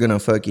longer going to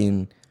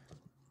fucking,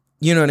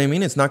 you know what I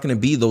mean? It's not going to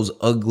be those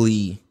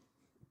ugly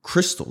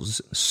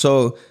crystals.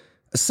 So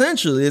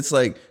essentially it's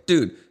like,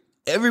 dude,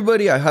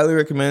 everybody, I highly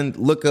recommend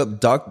look up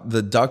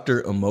the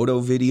Dr.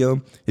 Emoto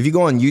video. If you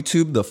go on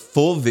YouTube, the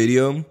full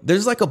video,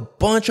 there's like a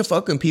bunch of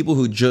fucking people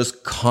who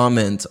just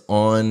comment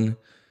on,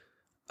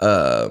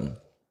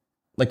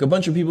 like a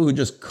bunch of people who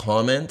just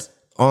comment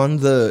on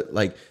the,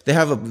 like they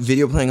have a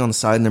video playing on the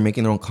side and they're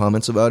making their own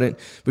comments about it.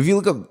 But if you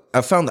look up,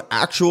 I found the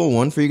actual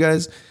one for you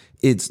guys.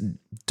 It's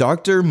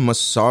Dr.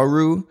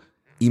 Masaru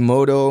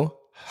Emoto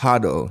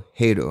Hado.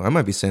 I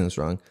might be saying this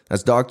wrong.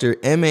 That's Dr.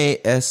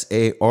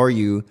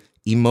 Masaru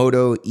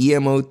Emoto,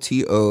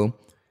 Emoto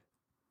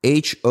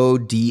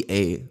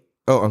Hoda.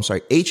 Oh, I'm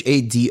sorry,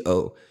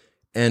 Hado.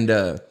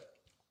 And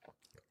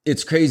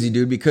it's crazy,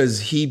 dude, because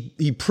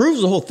he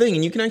proves the whole thing,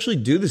 and you can actually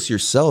do this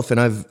yourself. And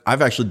I've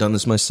actually done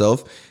this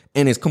myself,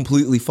 and it's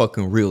completely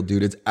fucking real,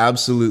 dude. It's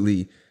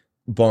absolutely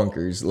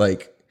bonkers.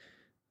 Like,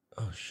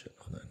 oh shit,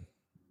 hold on.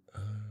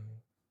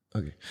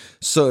 Okay,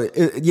 so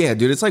yeah,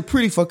 dude, it's like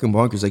pretty fucking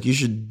bonkers. Like, you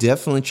should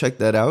definitely check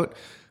that out.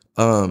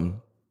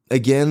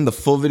 Again, the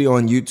full video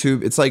on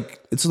YouTube, it's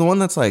the one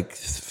that's like,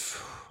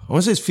 I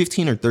want to say it's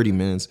 15 or 30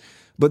 minutes,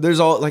 but there's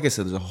like I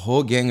said, there's a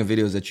whole gang of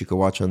videos that you can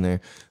watch on there.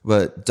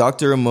 But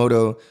Dr.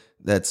 Emoto,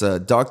 that's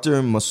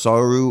Dr.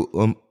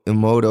 Masaru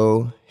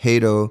Emoto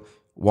Hado,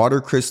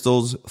 Water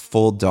Crystals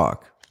Full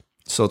Doc.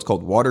 So it's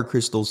called Water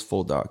Crystals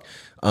Full Doc.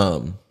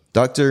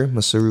 Dr.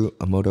 Masaru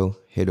Emoto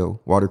Hado,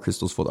 Water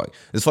Crystals Full Doc.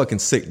 It's fucking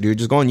sick, dude.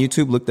 Just go on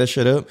YouTube, look that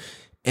shit up,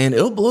 and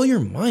it'll blow your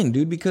mind,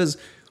 dude, because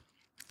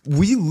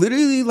we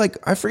literally, like,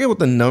 I forget what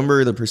the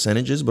number, the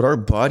percentage is, but our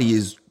body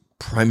is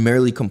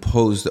primarily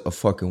composed of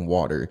fucking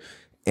water.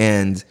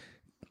 And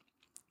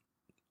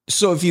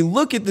so if you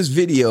look at this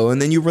video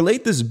and then you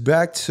relate this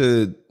back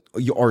to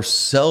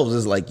ourselves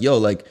as like, yo,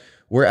 like,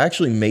 we're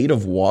actually made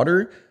of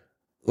water,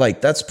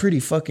 like, that's pretty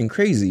fucking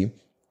crazy.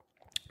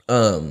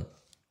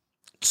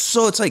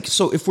 So it's like,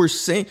 so if we're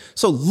saying,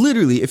 so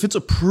literally, if it's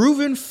a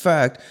proven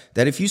fact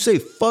that if you say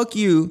fuck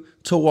you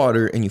to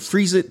water and you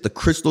freeze it, the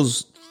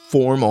crystals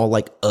form all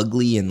like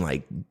ugly and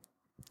like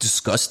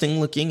disgusting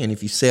looking. And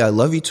if you say I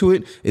love you to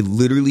it, it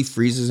literally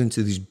freezes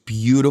into these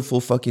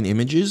beautiful fucking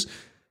images.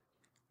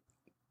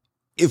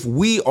 If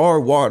we are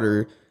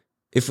water,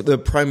 if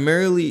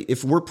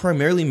we're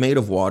primarily made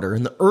of water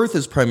and the earth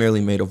is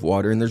primarily made of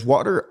water and there's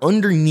water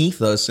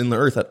underneath us in the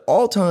earth at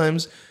all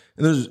times,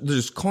 and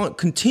there's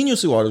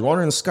continuously water, there's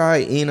water in the sky,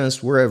 in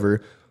us,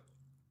 wherever.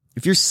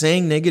 If you're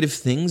saying negative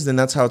things, then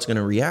that's how it's going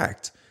to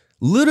react.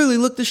 Literally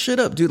look this shit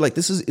up, dude. Like,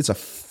 it's a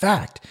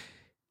fact.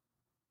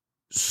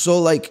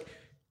 So like,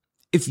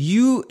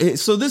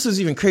 so this is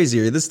even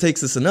crazier. This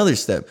takes us another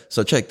step.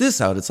 So check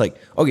this out. It's like,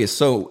 okay,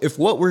 so if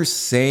what we're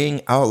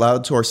saying out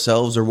loud to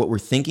ourselves or what we're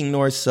thinking to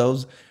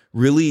ourselves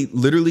really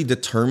literally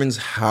determines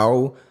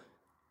how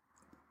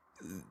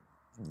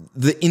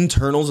the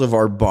internals of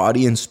our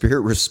body and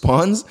spirit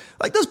responds,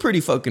 like, that's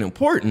pretty fucking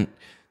important.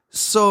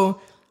 So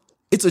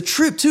it's a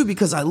trip too,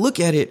 because I look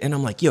at it and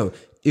I'm like, yo,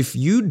 if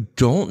you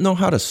don't know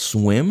how to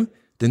swim,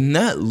 then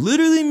that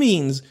literally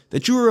means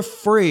that you are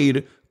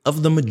afraid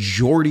of the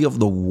majority of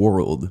the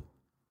world.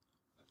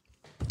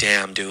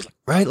 Damn, dude.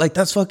 Right? Like,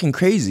 that's fucking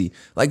crazy.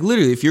 Like,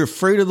 literally, if you're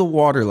afraid of the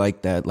water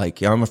like that, like,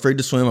 yeah, I'm afraid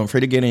to swim, I'm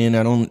afraid to get in,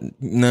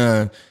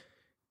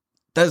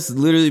 that's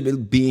literally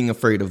being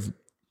afraid of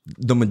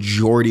the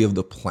majority of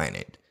the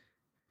planet.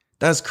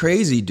 That's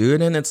crazy,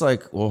 dude. And it's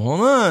like, well,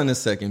 hold on a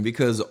second,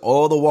 because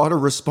all the water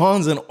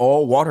responds and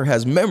all water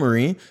has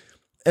memory.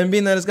 And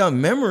being that it's got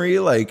memory,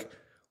 like,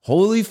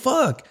 holy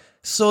fuck.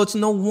 So it's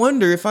no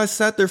wonder if I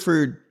sat there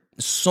for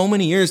so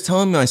many years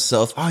telling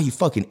myself, oh, you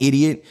fucking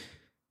idiot,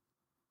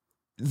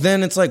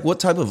 then it's like, what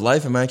type of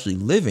life am I actually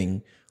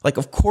living? Like,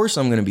 of course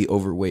I'm going to be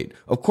overweight.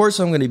 Of course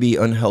I'm going to be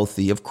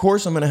unhealthy. Of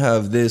course I'm going to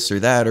have this or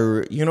that,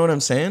 or, you know what I'm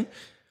saying?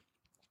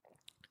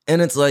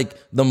 And it's like,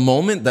 the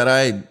moment that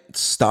I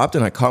stopped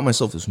and I caught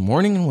myself this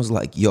morning and was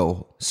like,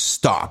 yo,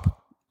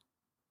 stop.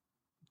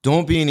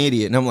 Don't be an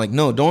idiot. And I'm like,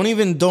 no, don't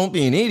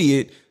be an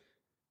idiot.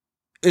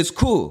 It's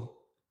cool.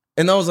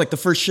 And that was like the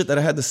first shit that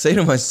I had to say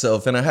to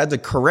myself. And I had to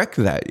correct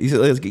that.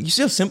 You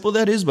see how simple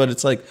that is? But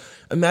it's like,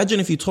 imagine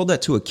if you told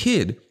that to a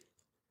kid.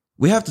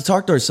 We have to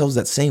talk to ourselves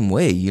that same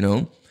way, you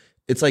know?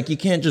 It's like, you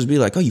can't just be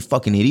like, oh, you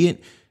fucking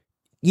idiot.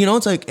 You know,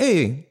 it's like,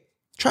 hey,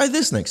 try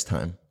this next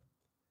time.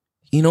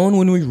 You know, and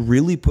when we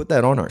really put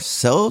that on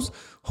ourselves,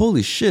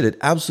 holy shit, it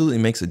absolutely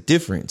makes a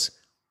difference.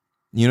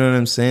 You know what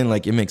I'm saying?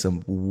 Like, it makes a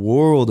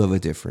world of a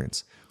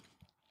difference.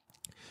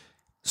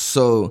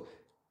 So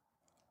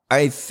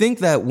I think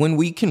that when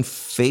we can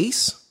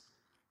face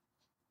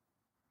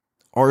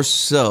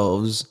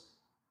ourselves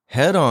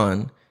head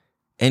on,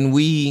 and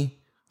we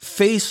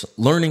face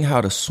learning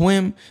how to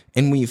swim,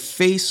 and we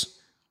face,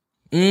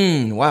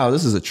 wow,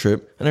 this is a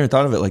trip. I never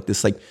thought of it like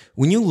this. Like,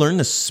 when you learn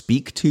to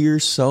speak to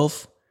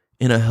yourself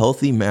in a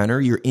healthy manner,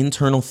 your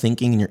internal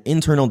thinking and your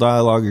internal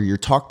dialogue, or your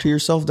talk to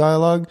yourself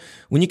dialogue,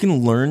 when you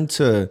can learn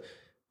to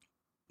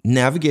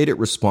navigate it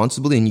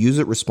responsibly and use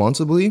it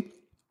responsibly,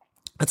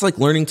 that's like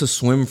learning to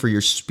swim for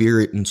your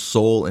spirit and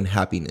soul and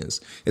happiness.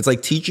 It's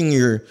like teaching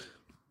your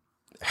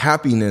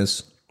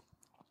happiness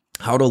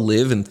how to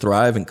live and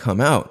thrive and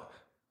come out.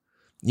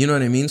 You know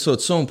what I mean? So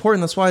it's so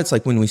important. That's why it's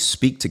like, when we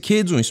speak to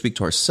kids, when we speak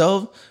to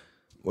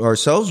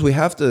ourselves, we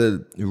have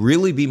to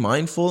really be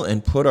mindful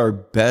and put our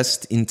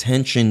best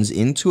intentions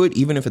into it,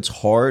 even if it's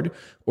hard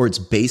or it's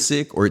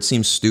basic or it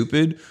seems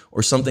stupid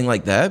or something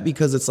like that,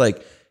 because it's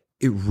like,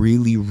 it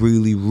really,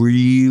 really,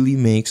 really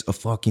makes a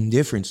fucking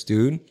difference,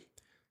 dude.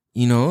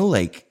 You know,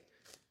 like,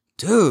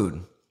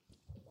 dude.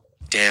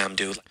 Damn,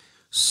 dude.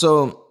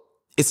 So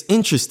it's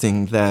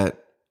interesting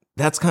that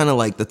that's kind of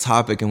like the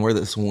topic and where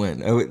this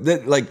went.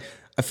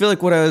 I feel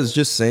like what I was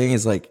just saying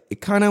is like, it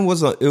kind of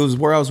was, it was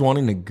where I was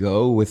wanting to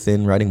go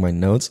within writing my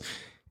notes.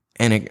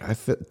 And I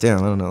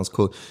don't know, it's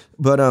cool.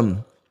 But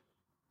I'm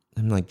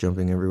like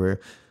jumping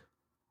everywhere.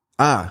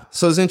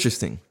 So it's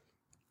interesting.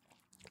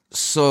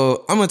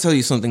 So I'm going to tell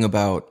you something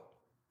about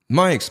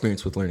my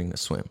experience with learning to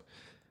swim,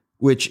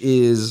 which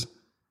is,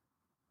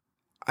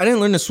 I didn't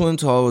learn to swim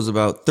until I was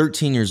about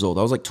 13 years old.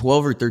 I was like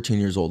 12 or 13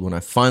 years old when I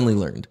finally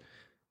learned,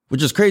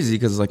 which is crazy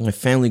because like my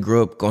family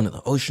grew up going to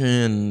the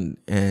ocean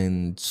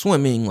and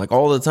swimming like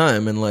all the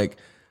time. And like,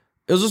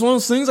 it was just one of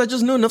those things I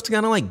just knew enough to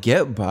kind of like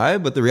get by.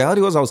 But the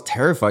reality was I was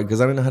terrified because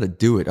I didn't know how to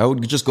do it. I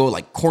would just go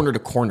like corner to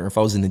corner if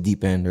I was in the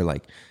deep end, or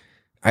like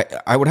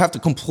I would have to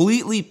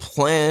completely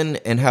plan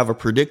and have a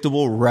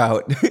predictable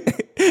route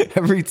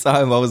every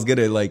time I was going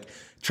to like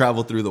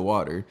travel through the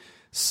water.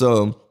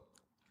 So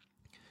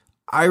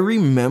I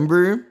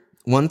remember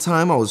one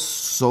time I was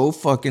so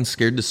fucking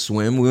scared to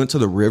swim. We went to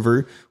the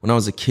river when I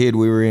was a kid.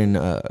 We were in,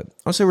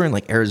 I'll say we were in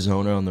like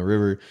Arizona on the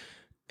river.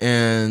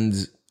 And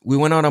we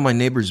went out on my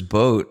neighbor's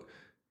boat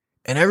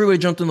and everybody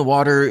jumped in the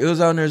water. It was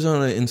out in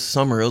Arizona in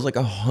summer. It was like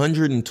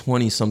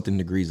 120 something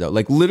degrees out.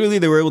 Like literally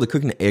they were able to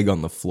cook an egg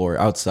on the floor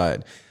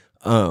outside.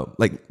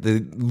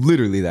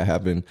 Literally that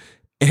happened.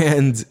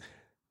 And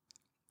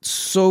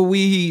so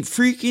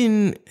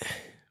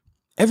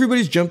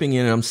everybody's jumping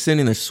in and I'm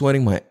sitting there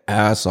sweating my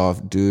ass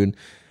off, dude.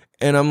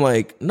 And I'm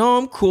like, no,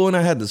 I'm cool. And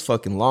I had this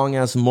fucking long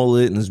ass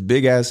mullet and this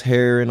big ass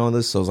hair and all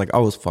this. So I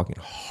was fucking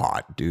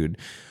hot, dude.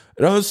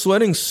 And I was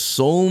sweating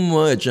so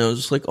much. And I was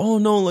just like, oh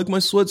no, like my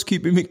sweat's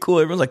keeping me cool.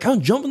 Everyone's like,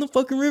 can't jump in the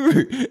fucking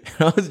river. And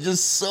I was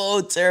just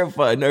so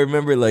terrified. And I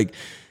remember like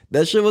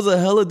that shit was a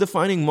hella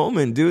defining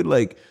moment, dude.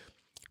 Like,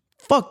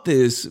 fuck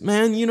this,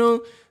 man, you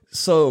know?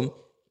 So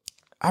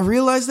I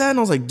realized that and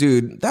I was like,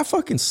 dude, that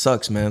fucking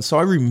sucks, man. So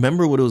I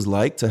remember what it was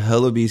like to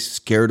hella be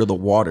scared of the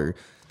water.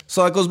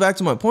 So that goes back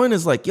to my point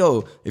is like,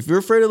 yo, if you're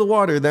afraid of the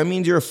water, that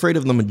means you're afraid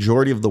of the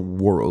majority of the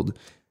world.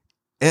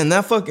 And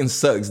that fucking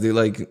sucks, dude.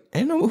 Like,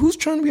 I know who's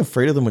trying to be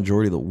afraid of the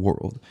majority of the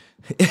world.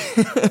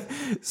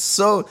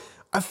 So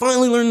I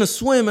finally learned to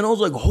swim and I was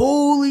like,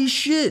 holy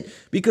shit,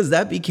 because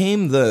that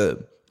became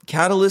the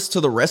catalyst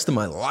to the rest of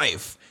my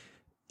life.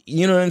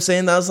 You know what I'm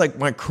saying? That was like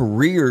my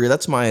career.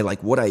 That's my,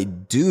 like, what I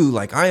do.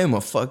 Like, I am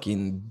a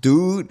fucking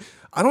dude.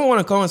 I don't want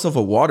to call myself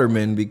a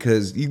waterman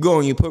because you go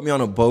and you put me on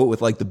a boat with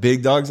like the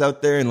big dogs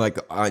out there and like,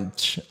 I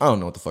don't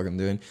know what the fuck I'm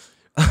doing.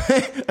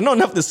 I know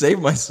enough to save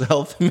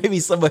myself, maybe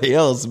somebody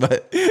else,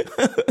 but,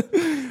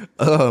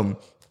 no,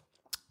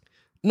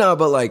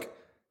 but like,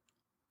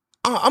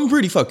 I'm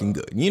pretty fucking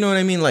good. You know what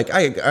I mean? Like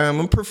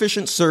I'm a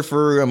proficient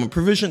surfer. I'm a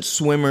proficient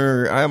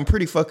swimmer. I'm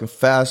pretty fucking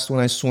fast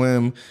when I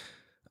swim.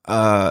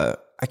 I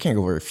can't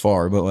go very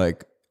far, but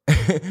like,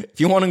 if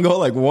you want to go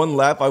like one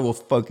lap, I will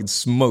fucking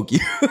smoke you.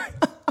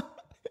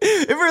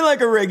 If you're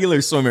like a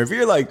regular swimmer, if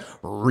you're like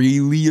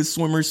really a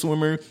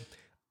swimmer,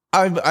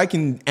 I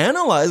can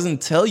analyze and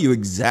tell you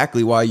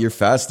exactly why you're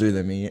faster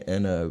than me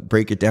and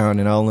break it down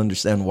and I'll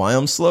understand why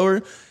I'm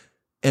slower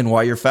and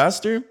why you're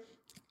faster.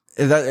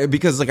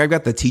 Because like I've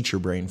got the teacher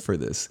brain for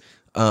this.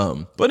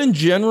 But in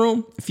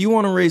general, if you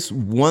want to race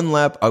one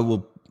lap, I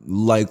will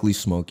likely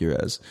smoke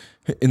your ass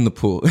in the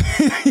pool.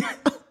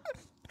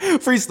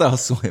 Freestyle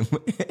swim.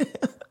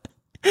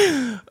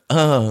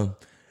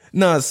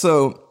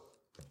 So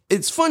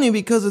it's funny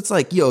because it's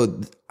like,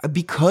 yo,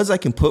 because I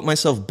can put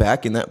myself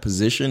back in that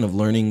position of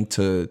learning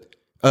to,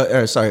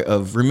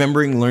 of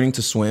remembering learning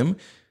to swim.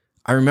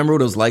 I remember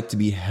what it was like to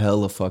be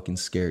hella fucking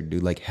scared,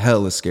 dude, like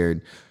hella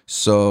scared.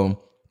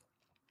 So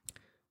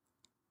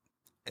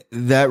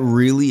that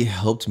really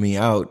helped me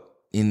out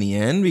in the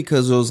end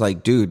because it was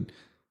like, dude,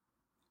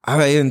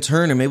 I in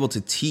turn am able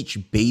to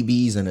teach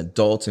babies and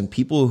adults and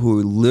people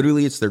who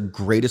literally it's their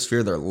greatest fear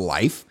of their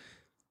life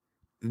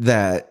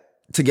that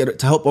to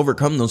help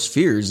overcome those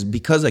fears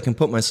because I can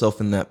put myself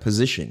in that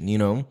position, you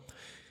know?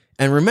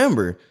 And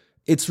remember,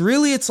 it's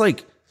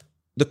like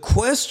the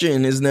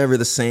question is never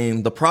the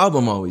same. The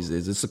problem always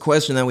is. It's the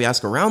question that we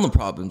ask around the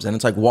problems. And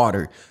it's like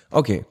water.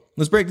 Okay,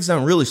 let's break this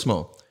down really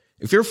small.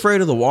 If you're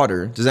afraid of the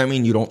water, does that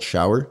mean you don't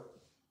shower?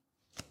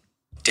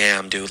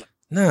 Damn, dude.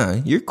 Nah,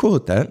 you're cool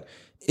with that.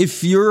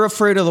 If you're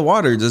afraid of the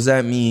water, does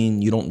that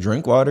mean you don't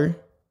drink water?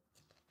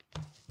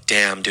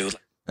 Damn, dude.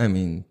 I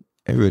mean,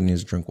 everybody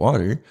needs to drink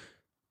water.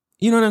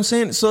 You know what I'm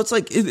saying? So it's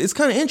like, it's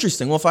kind of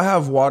interesting. Well, if I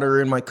have water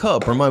in my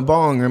cup or my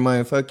bong or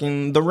my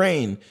the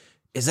rain,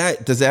 does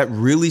that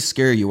really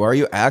scare you? Are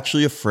you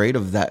actually afraid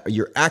of that?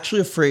 You're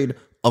actually afraid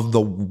of the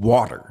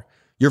water.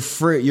 You're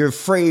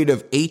afraid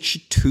of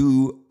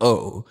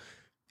H2O.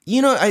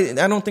 You know, I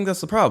don't think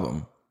that's the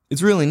problem.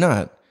 It's really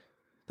not.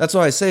 That's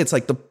why I say it's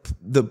like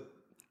the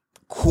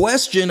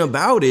question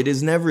about it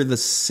is never the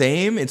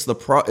same. The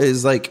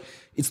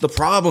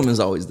problem is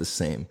always the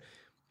same.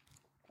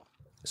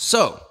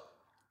 So,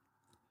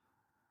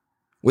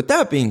 with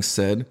that being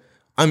said,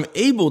 I'm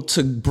able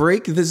to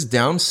break this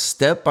down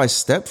step by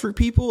step for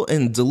people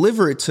and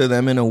deliver it to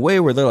them in a way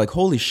where they're like,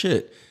 holy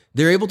shit.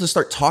 They're able to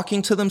start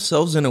talking to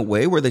themselves in a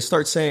way where they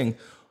start saying,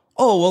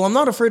 oh, well, I'm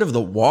not afraid of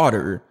the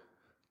water,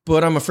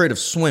 but I'm afraid of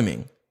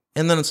swimming.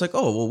 And then it's like,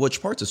 oh, well,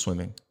 which parts of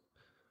swimming?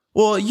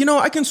 Well, you know,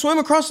 I can swim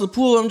across the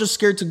pool. I'm just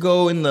scared to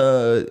go in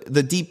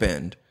the deep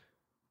end.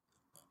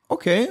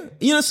 Okay.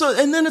 You know, so,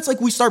 and then it's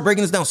like we start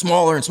breaking this down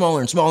smaller and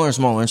smaller and smaller and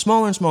smaller and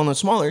smaller and smaller and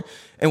smaller.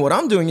 And what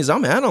I'm doing is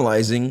I'm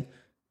analyzing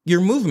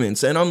your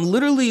movements and I'm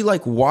literally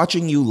like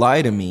watching you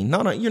lie to me.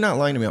 You're not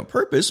lying to me on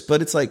purpose,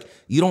 but it's like,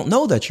 you don't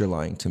know that you're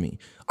lying to me.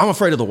 I'm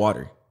afraid of the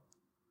water.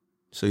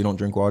 So you don't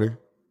drink water?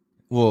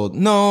 Well,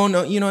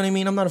 no, you know what I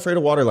mean? I'm not afraid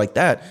of water like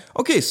that.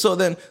 Okay, so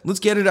then let's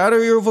get it out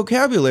of your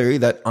vocabulary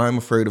that I'm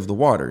afraid of the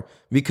water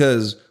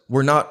because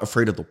we're not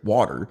afraid of the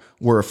water.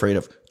 We're afraid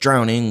of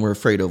drowning. We're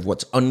afraid of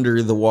what's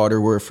under the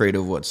water. We're afraid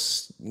of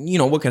what's, you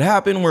know, what could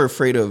happen. We're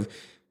afraid of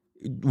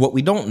what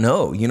we don't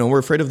know. You know, we're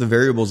afraid of the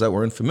variables that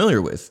we're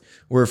unfamiliar with.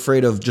 We're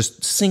afraid of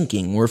just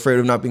sinking. We're afraid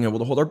of not being able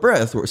to hold our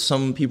breath. Or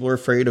some people are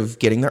afraid of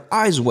getting their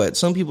eyes wet.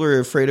 Some people are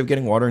afraid of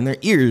getting water in their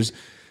ears.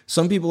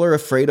 Some people are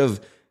afraid of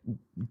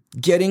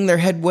getting their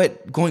head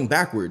wet going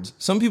backwards.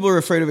 Some people are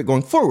afraid of it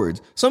going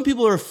forwards. Some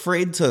people are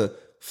afraid to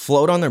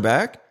float on their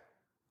back,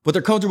 but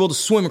they're comfortable to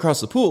swim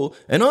across the pool.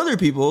 And other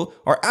people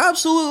are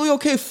absolutely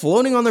okay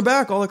floating on their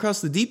back all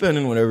across the deep end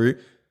and whatever,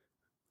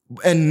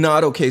 and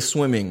not okay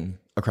swimming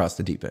across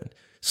the deep end.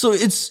 So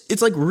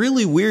it's like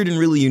really weird and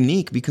really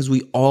unique because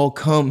we all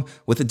come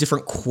with a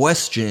different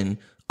question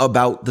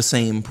about the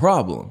same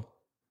problem.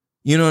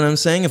 You know what I'm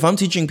saying? If I'm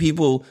teaching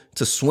people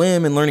to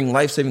swim and learning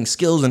life-saving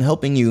skills and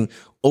helping you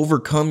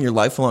overcome your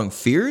lifelong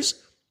fears,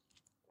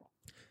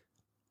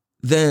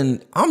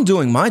 then I'm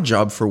doing my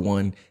job for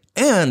one.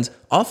 And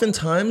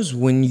oftentimes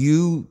when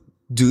you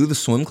do the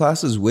swim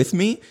classes with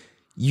me,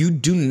 you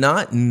do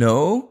not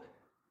know.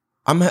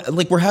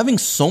 We're having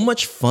so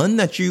much fun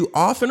that you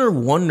often are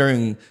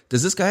wondering,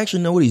 does this guy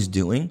actually know what he's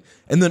doing?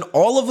 And then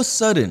all of a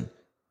sudden,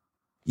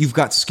 you've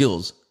got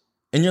skills.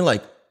 And you're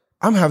like,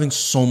 I'm having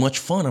so much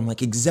fun. I'm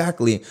like,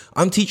 exactly.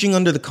 I'm teaching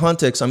under the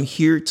context. I'm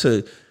here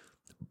to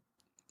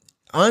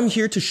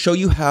show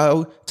you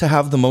how to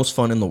have the most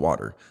fun in the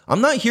water.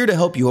 I'm not here to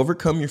help you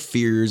overcome your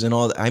fears and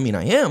all that. I mean,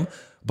 I am,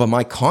 but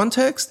my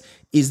context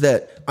is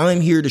that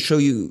I'm here to show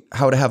you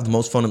how to have the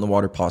most fun in the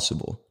water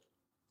possible.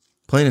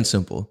 Plain and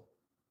simple.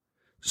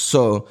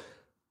 So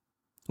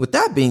with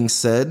that being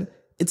said,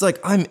 it's like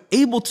I'm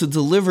able to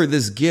deliver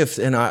this gift,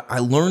 and I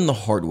learned the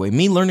hard way.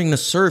 Me learning to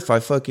surf, I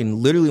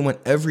fucking literally went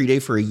every day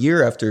for a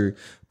year after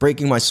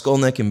breaking my skull,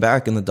 neck, and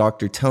back, and the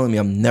doctor telling me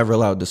I'm never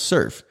allowed to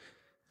surf.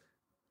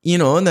 You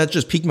know, and that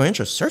just piqued my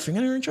interest. Surfing,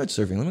 I never even tried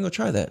surfing. Let me go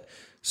try that.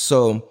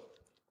 So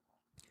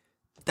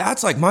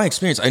that's like my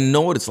experience. I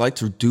know what it's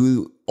like I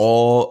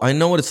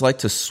know what it's like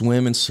to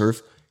swim and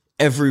surf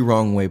every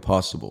wrong way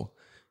possible.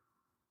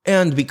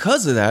 And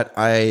because of that,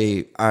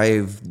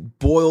 I've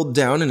boiled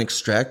down and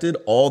extracted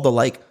all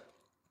the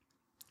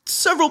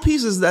several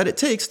pieces that it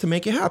takes to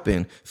make it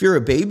happen. If you're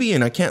a baby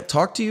and I can't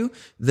talk to you,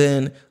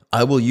 then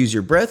I will use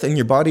your breath and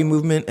your body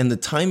movement and the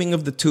timing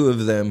of the two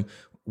of them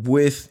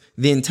with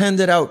the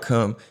intended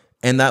outcome.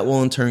 And that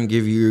will in turn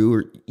give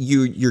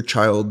your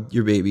child,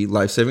 your baby,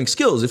 life-saving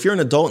skills. If you're an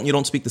adult and you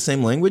don't speak the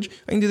same language,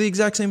 I can do the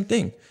exact same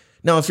thing.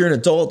 Now, if you're an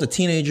adult, a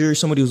teenager,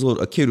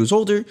 a kid who's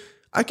older,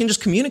 I can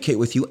just communicate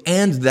with you,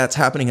 and that's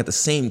happening at the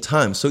same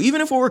time. So even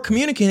if what we're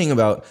communicating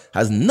about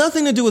has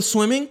nothing to do with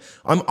swimming,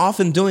 I'm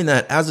often doing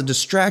that as a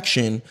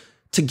distraction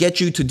to get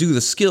you to do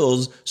the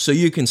skills so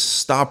you can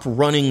stop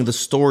running the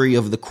story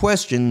of the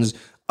questions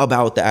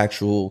about the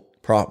actual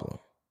problem.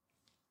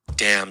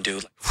 Damn,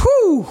 dude.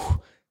 Whew.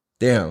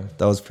 Damn,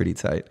 that was pretty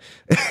tight.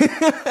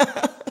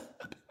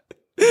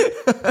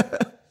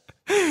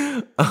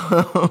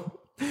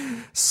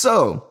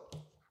 So,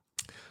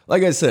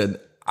 like I said,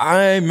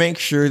 I make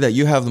sure that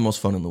you have the most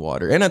fun in the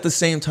water. And at the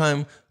same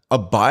time, a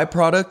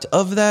byproduct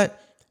of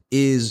that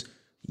is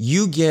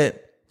you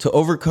get to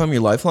overcome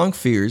your lifelong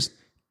fears.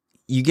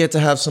 You get to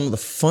have some of the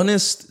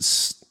funnest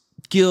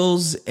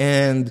skills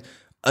and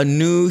a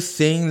new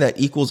thing that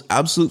equals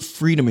absolute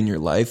freedom in your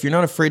life. You're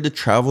not afraid to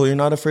travel. You're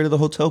not afraid of the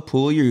hotel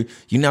pool. You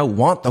now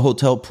want the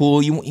hotel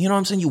pool. You know what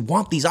I'm saying? You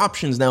want these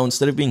options now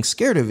instead of being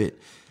scared of it.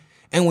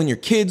 And when your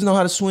kids know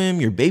how to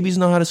swim, your babies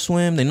know how to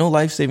swim, they know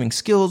life-saving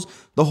skills,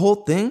 the whole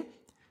thing,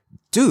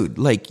 dude,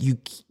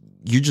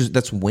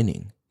 that's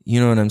winning. You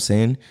know what I'm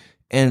saying?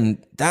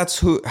 And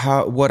that's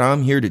what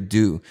I'm here to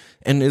do.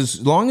 And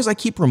as long as I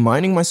keep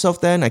reminding myself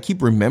that and I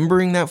keep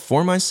remembering that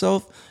for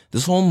myself,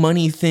 this whole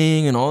money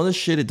thing and all this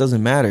shit, it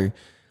doesn't matter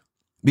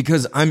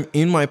because I'm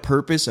in my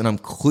purpose and I'm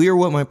clear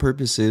what my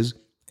purpose is.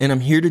 And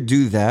I'm here to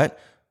do that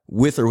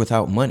with or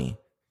without money.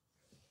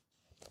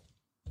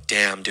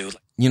 Damn, dude.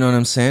 You know what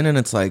I'm saying? And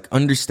it's like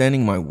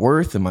understanding my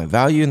worth and my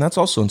value. And that's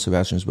also in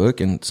Sebastian's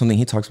book. And something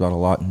he talks about a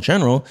lot in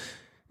general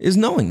is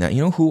knowing that,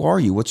 who are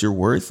you? What's your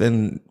worth?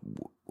 And,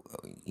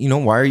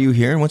 why are you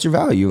here? And what's your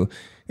value?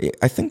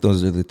 I think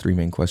those are the three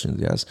main questions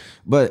he asks.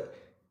 But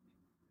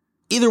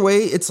either way,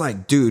 it's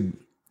like, dude,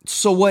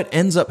 so what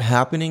ends up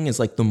happening is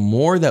like the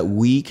more that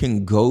we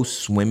can go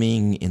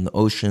swimming in the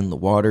ocean, the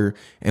water,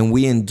 and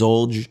we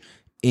indulge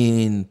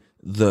in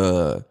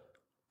the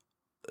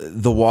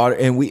water,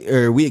 and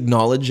we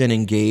acknowledge and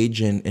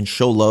engage and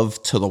show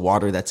love to the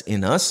water that's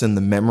in us and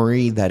the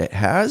memory that it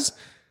has,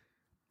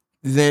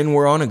 then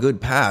we're on a good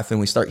path and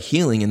we start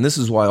healing. And this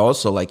is why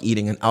also like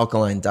eating an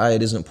alkaline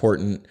diet is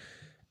important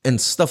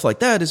and stuff like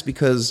that, is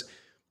because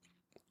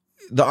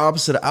the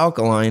opposite of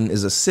alkaline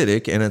is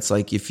acidic. And it's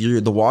like, if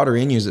the water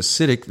in you is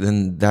acidic,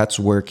 then that's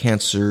where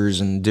cancers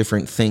and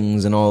different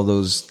things and all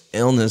those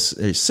illness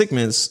or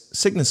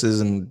sicknesses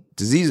and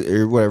disease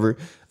or whatever,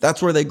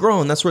 that's where they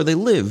grow and that's where they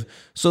live.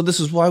 So this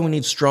is why we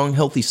need strong,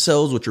 healthy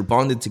cells, which are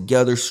bonded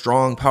together,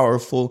 strong,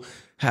 powerful,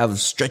 have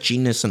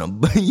stretchiness and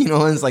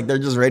and it's like they're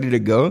just ready to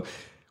go.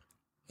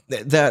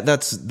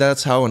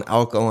 That's how an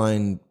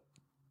alkaline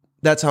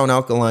that's how an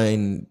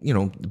alkaline,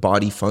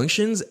 body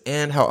functions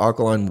and how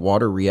alkaline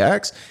water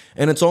reacts.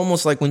 And it's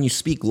almost like when you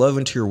speak love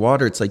into your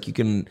water, it's like you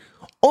can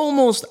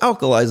almost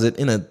alkalize it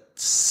in a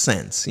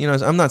sense.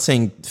 I'm not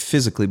saying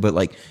physically, but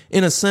like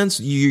in a sense,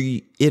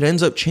 it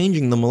ends up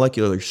changing the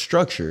molecular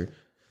structure.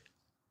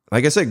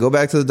 Like I said, go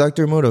back to the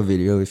Dr. Emoto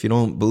video if you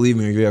don't believe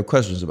me or you have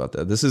questions about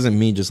that. This isn't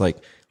me just like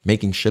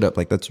making shit up.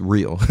 Like, that's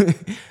real.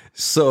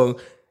 So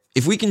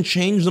if we can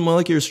change the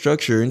molecular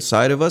structure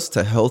inside of us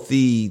to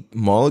healthy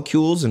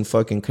molecules and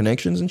fucking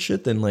connections and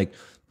shit, then like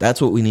that's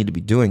what we need to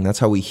be doing. That's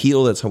how we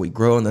heal. That's how we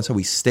grow. And that's how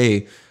we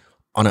stay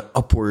on an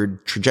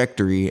upward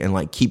trajectory and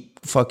like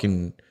keep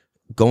fucking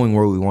going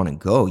where we want to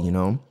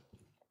go,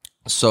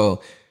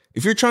 So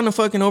if you're trying to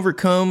fucking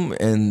overcome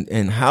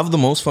and have the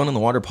most fun in the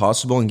water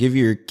possible and give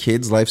your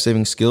kids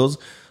life-saving skills,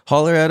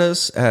 holler at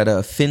us at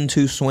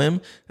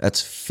Fin2Swim.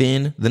 That's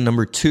Fin, the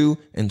number 2,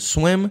 and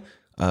swim.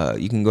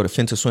 You can go to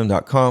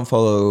fin2swim.com,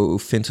 follow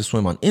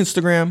Fin2Swim on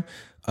Instagram.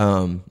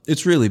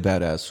 It's really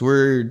badass.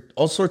 We're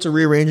all sorts of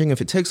rearranging.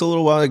 If it takes a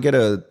little while to get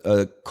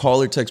a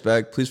call or text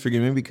back, please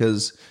forgive me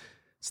because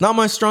it's not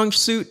my strong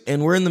suit,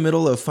 and we're in the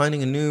middle of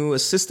finding a new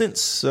assistant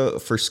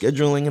for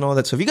scheduling and all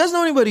that. So if you guys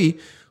know anybody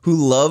who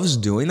loves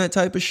doing that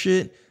type of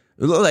shit,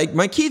 like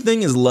my key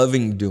thing is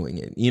loving doing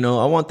it.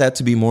 I want that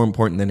to be more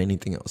important than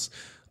anything else.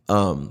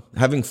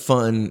 Having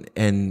fun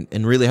and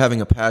really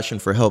having a passion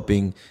for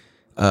helping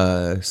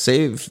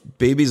save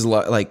babies,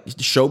 like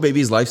show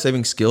babies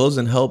life-saving skills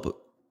and help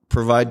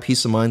provide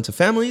peace of mind to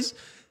families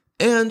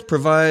and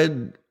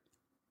provide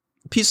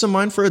peace of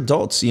mind for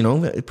adults,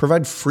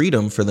 provide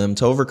freedom for them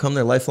to overcome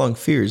their lifelong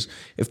fears.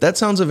 If that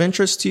sounds of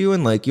interest to you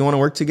and like you want to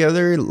work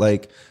together,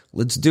 like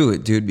let's do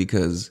it, dude,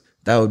 because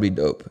that would be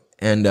dope.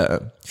 And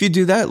if you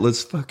do that,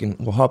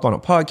 we'll hop on a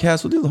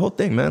podcast. We'll do the whole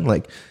thing, man.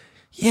 Like,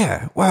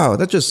 yeah, wow.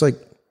 That just like,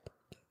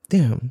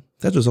 damn,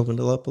 that just opened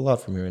up a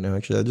lot for me right now.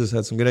 Actually, I just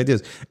had some good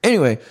ideas.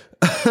 Anyway,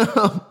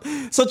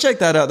 so check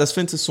that out. That's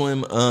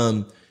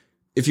Fin2Swim.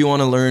 If you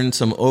want to learn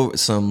some,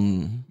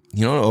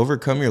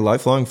 overcome your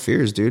lifelong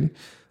fears, dude.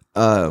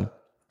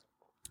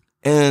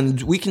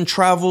 And we can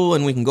travel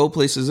and we can go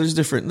places.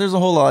 There's a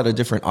whole lot of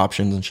different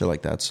options and shit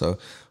like that. So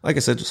like I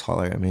said, just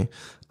holler at me.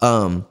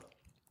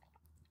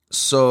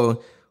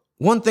 So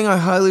one thing I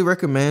highly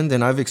recommend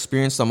and I've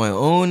experienced on my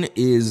own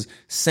is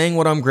saying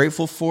what I'm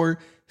grateful for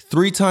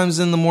 3 times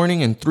in the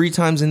morning and 3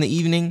 times in the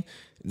evening.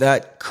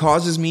 That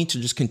causes me to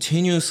just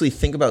continuously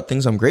think about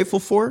things I'm grateful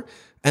for.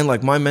 And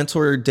like my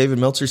mentor, David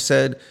Meltzer,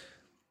 said,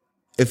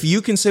 if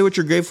you can say what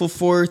you're grateful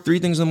for 3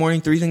 things in the morning,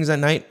 3 things at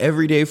night,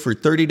 every day for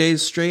 90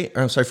 days straight,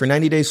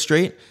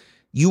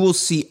 you will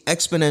see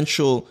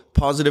exponential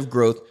positive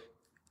growth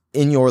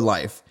in your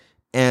life.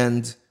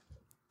 And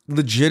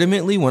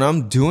legitimately, when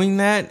I'm doing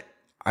that,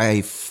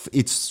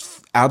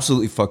 it's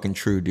absolutely fucking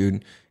true,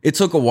 dude. It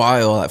took a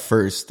while at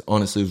first.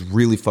 Honestly, it was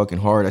really fucking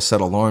hard. I set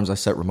alarms, I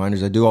set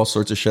reminders, I do all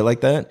sorts of shit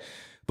like that.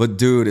 But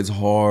dude, it's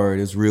hard.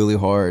 It's really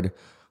hard.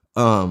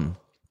 And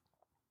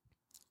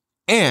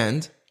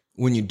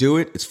when you do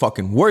it, it's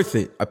fucking worth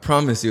it. I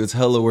promise you, it's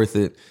hella worth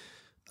it.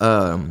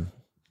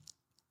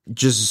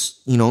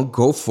 Just,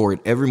 go for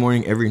it every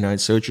morning, every night.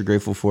 Say what you're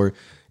grateful for.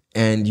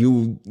 And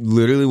you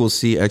literally will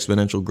see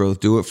exponential growth.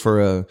 Do it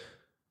for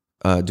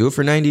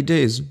 90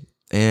 days.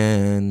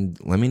 And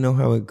let me know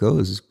how it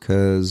goes,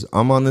 because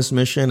I'm on this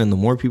mission, and the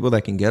more people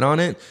that can get on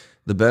it,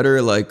 the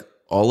better like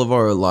all of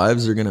our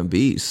lives are going to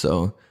be.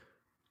 So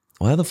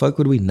why the fuck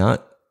would we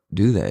not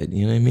do that?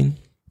 You know what I mean?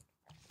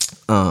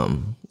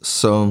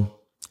 So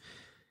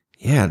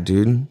yeah,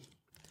 dude.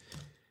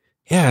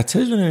 Yeah,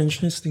 today's been an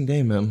interesting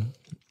day, man.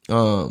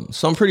 So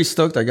I'm pretty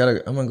stoked. I'm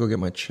gonna go get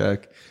my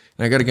check,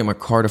 and I gotta get my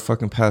car to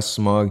fucking pass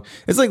smog.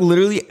 It's like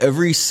literally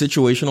every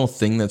situational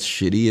thing that's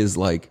shitty is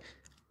like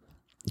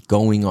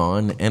going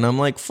on, and I'm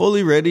like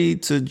fully ready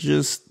to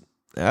just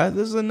this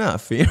is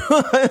enough, you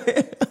know?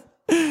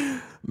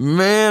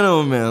 Man,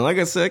 oh man, like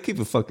I said, I keep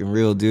it fucking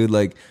real, dude.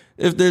 Like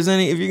if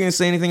you're gonna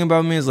say anything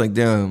about me, it's like,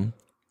 damn,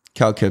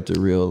 Cal kept it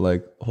real.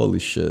 Like, holy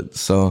shit.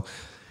 So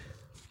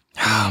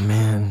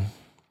man.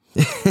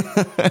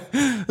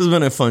 It's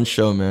been a fun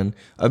show, man.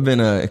 I've been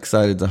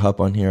excited to hop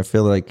on here. I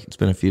feel like it's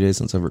been a few days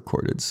since I've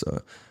recorded,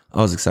 so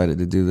I was excited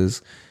to do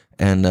this.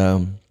 And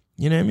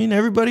you know what I mean?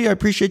 Everybody, I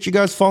appreciate you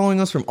guys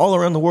following us from all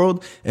around the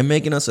world and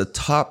making us a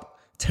top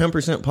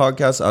 10%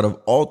 podcast out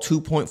of all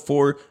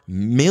 2.4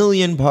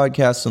 million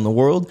podcasts in the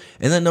world.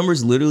 And that number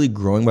is literally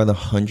growing by the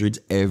hundreds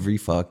every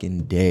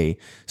fucking day.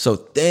 So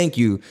thank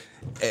you.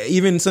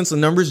 Even since the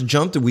numbers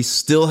jumped, we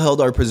still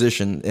held our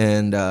position.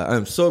 And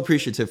I'm so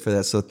appreciative for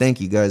that. So thank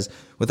you guys.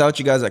 Without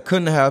you guys, that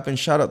couldn't have happened.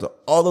 Shout out to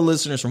all the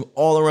listeners from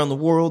all around the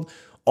world,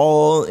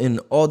 all in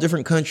all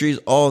different countries,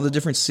 all the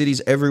different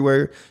cities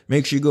everywhere.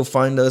 Make sure you go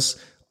find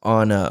us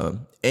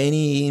on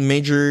any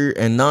major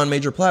and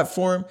non-major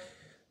platform.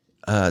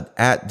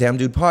 At Damn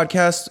Dude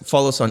Podcast.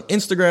 Follow us on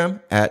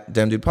Instagram at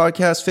Damn Dude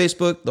Podcast,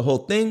 Facebook, the whole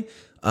thing.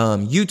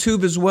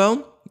 YouTube as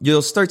well.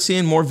 You'll start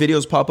seeing more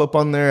videos pop up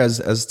on there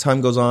as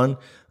time goes on.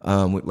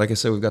 Like I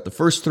said, we've got the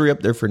first 3 up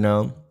there for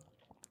now.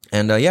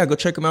 And yeah, go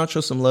check them out. Show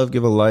some love.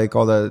 Give a like.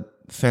 All that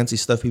fancy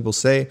stuff people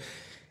say.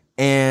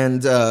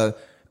 And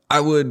I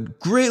would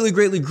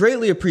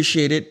greatly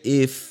appreciate it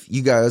if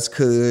you guys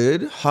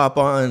could hop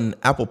on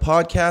Apple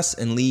Podcasts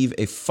and leave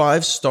a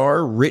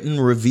 5-star written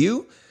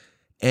review.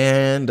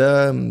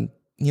 And,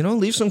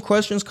 leave some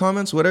questions,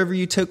 comments, whatever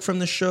you took from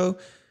the show.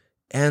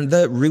 And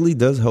that really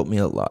does help me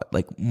a lot.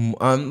 Like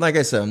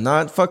I said, I'm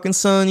not fucking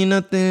selling you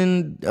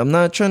nothing. I'm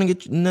not trying to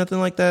get you nothing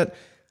like that.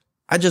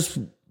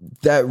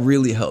 That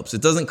really helps.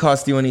 It doesn't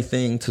cost you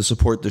anything to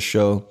support the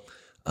show.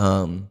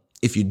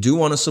 If you do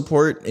want to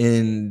support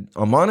in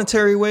a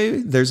monetary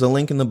way, there's a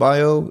link in the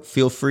bio.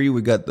 Feel free.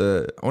 We got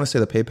the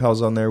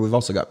PayPal's on there. We've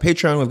also got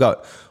Patreon. We've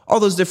got all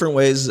those different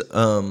ways,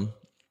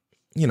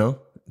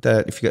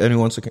 that if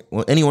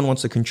anyone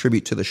wants to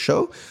contribute to the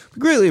show, we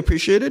greatly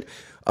appreciate it.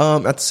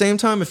 At the same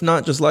time, if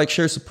not, just like,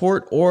 share,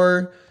 support,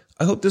 or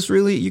I hope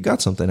you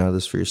got something out of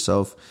this for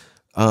yourself.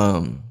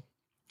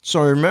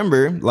 So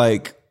remember,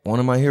 like one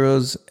of my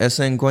heroes,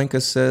 S.N.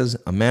 Cuenca, says,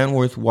 a man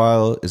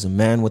worthwhile is a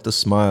man with a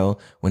smile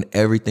when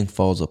everything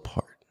falls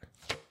apart.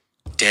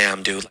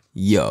 Damn, dude.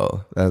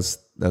 Yo, that's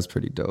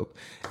pretty dope.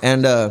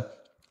 And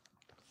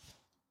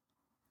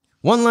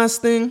one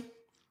last thing.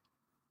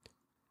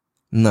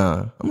 Nah,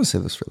 I'm going to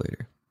save this for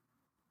later.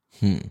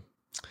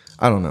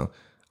 I don't know.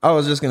 I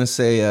was just going to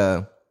say,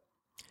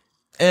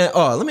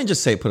 let me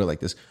just put it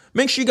like this.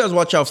 Make sure you guys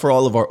watch out for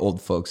all of our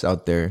old folks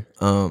out there.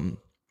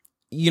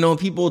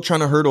 People trying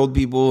to hurt old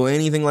people,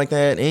 anything like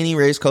that, any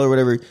race, color,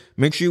 whatever.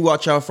 Make sure you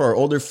watch out for our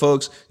older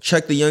folks.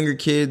 Check the younger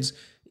kids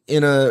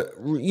in a,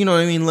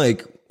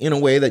 like in a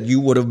way that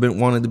you would have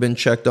wanted to been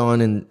checked on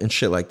and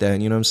shit like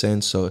that. You know what I'm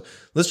saying? So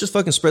let's just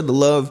fucking spread the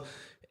love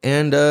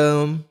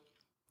and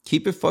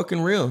keep it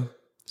fucking real.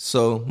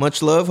 So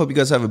much love. Hope you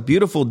guys have a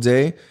beautiful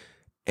day.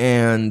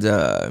 And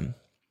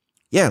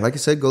like I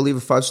said, go leave a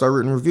 5-star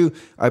written review.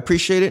 I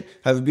appreciate it.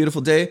 Have a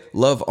beautiful day.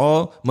 Love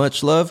all.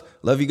 Much love.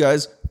 Love you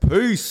guys.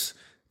 Peace.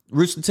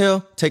 Rooster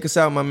Tail, take us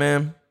out, my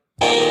man.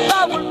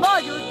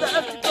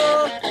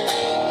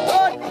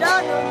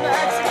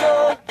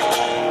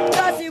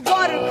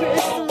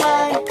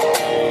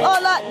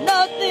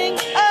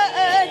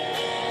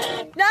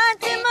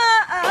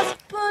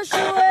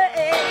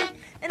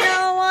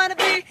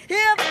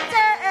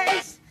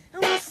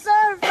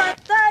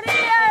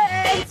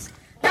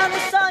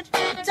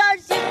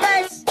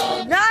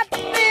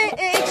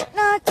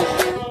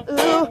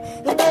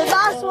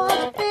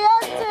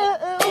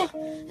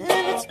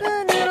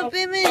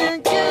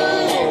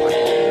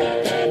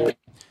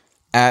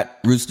 At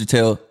Rooster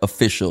Tail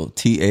Official,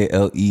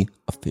 TALE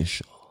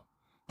Official.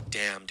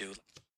 Damn, dude.